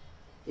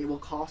 It will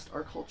cost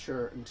our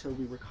culture until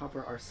we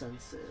recover our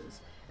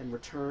senses and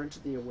return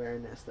to the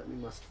awareness that we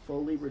must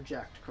fully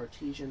reject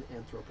Cartesian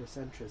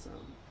anthropocentrism.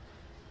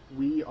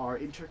 We are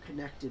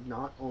interconnected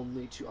not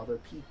only to other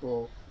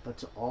people, but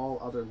to all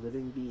other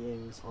living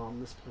beings on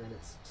this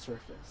planet's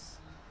surface.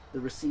 The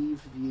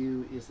received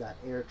view is that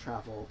air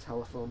travel,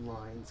 telephone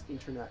lines,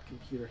 internet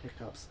computer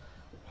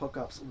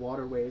hookups,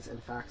 waterways,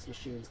 and fax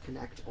machines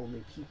connect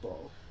only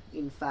people.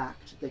 In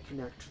fact, they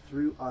connect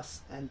through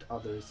us and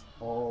others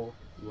all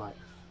life.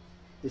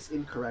 This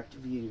incorrect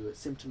view,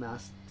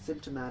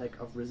 symptomatic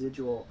of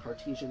residual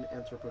Cartesian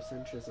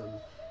anthropocentrism,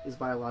 is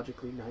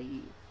biologically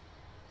naive.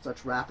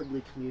 Such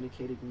rapidly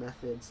communicating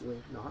methods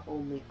link not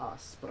only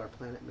us, but our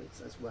planet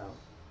mates as well.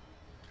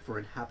 For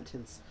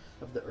inhabitants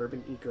of the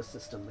urban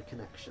ecosystem, the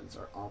connections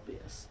are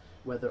obvious,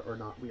 whether or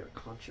not we are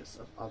conscious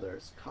of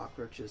others.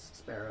 Cockroaches,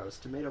 sparrows,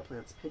 tomato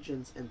plants,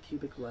 pigeons, and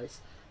pubic lice,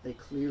 they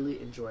clearly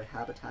enjoy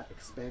habitat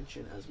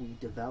expansion as we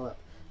develop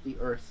the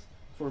Earth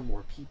for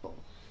more people.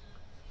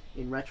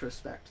 In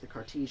retrospect, the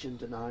Cartesian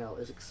denial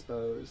is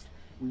exposed.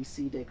 We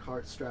see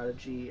Descartes'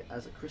 strategy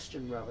as a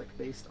Christian relic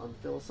based on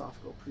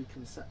philosophical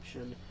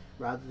preconception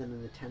rather than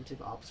an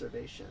attentive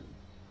observation.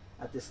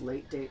 At this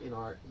late date in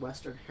our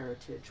Western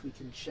heritage, we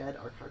can shed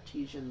our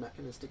Cartesian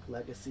mechanistic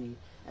legacy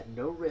at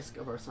no risk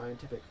of our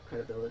scientific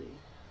credibility.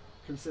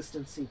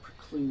 Consistency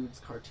precludes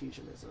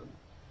Cartesianism.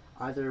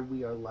 Either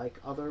we are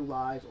like other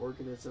live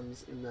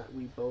organisms in that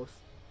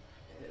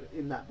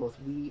both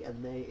we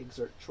and they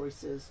exert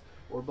choices,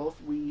 or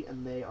both we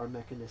and they are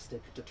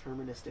mechanistic,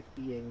 deterministic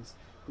beings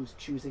whose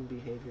choosing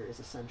behavior is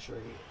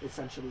essentially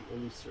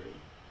illusory.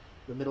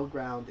 The middle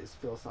ground is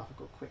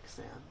philosophical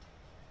quicksand.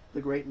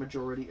 The great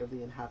majority of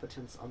the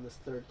inhabitants on this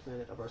third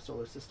planet of our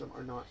solar system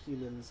are not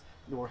humans,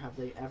 nor have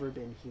they ever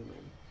been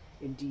human.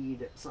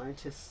 Indeed,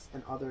 scientists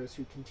and others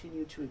who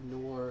continue to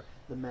ignore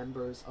the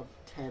members of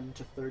 10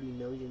 to 30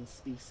 million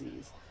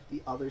species,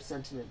 the other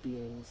sentient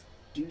beings,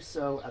 do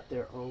so at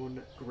their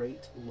own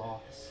great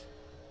loss.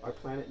 Our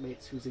planet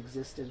mates whose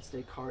existence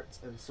Descartes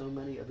and so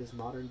many of his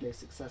modern-day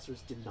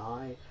successors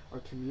deny are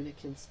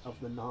communicants of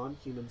the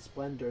non-human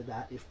splendor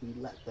that, if we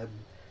let them,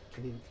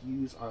 can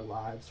infuse our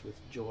lives with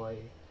joy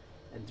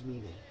and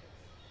meaning.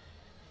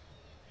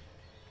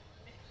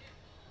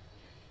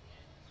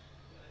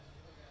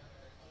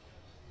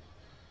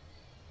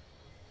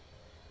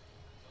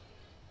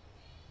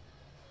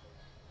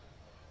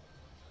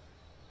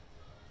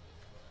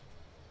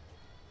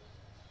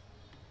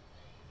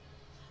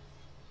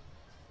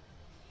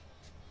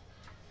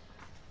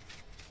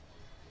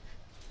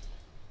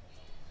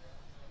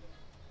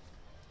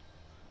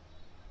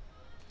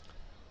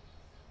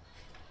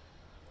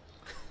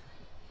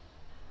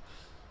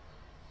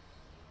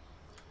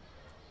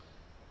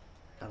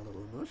 Got a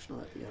little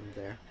emotional at the end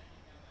there.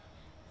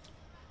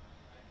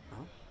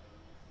 Well,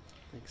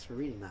 thanks for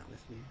reading that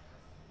with me.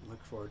 I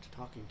look forward to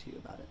talking to you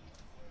about it.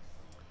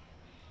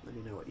 Let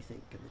me know what you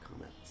think in the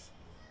comments.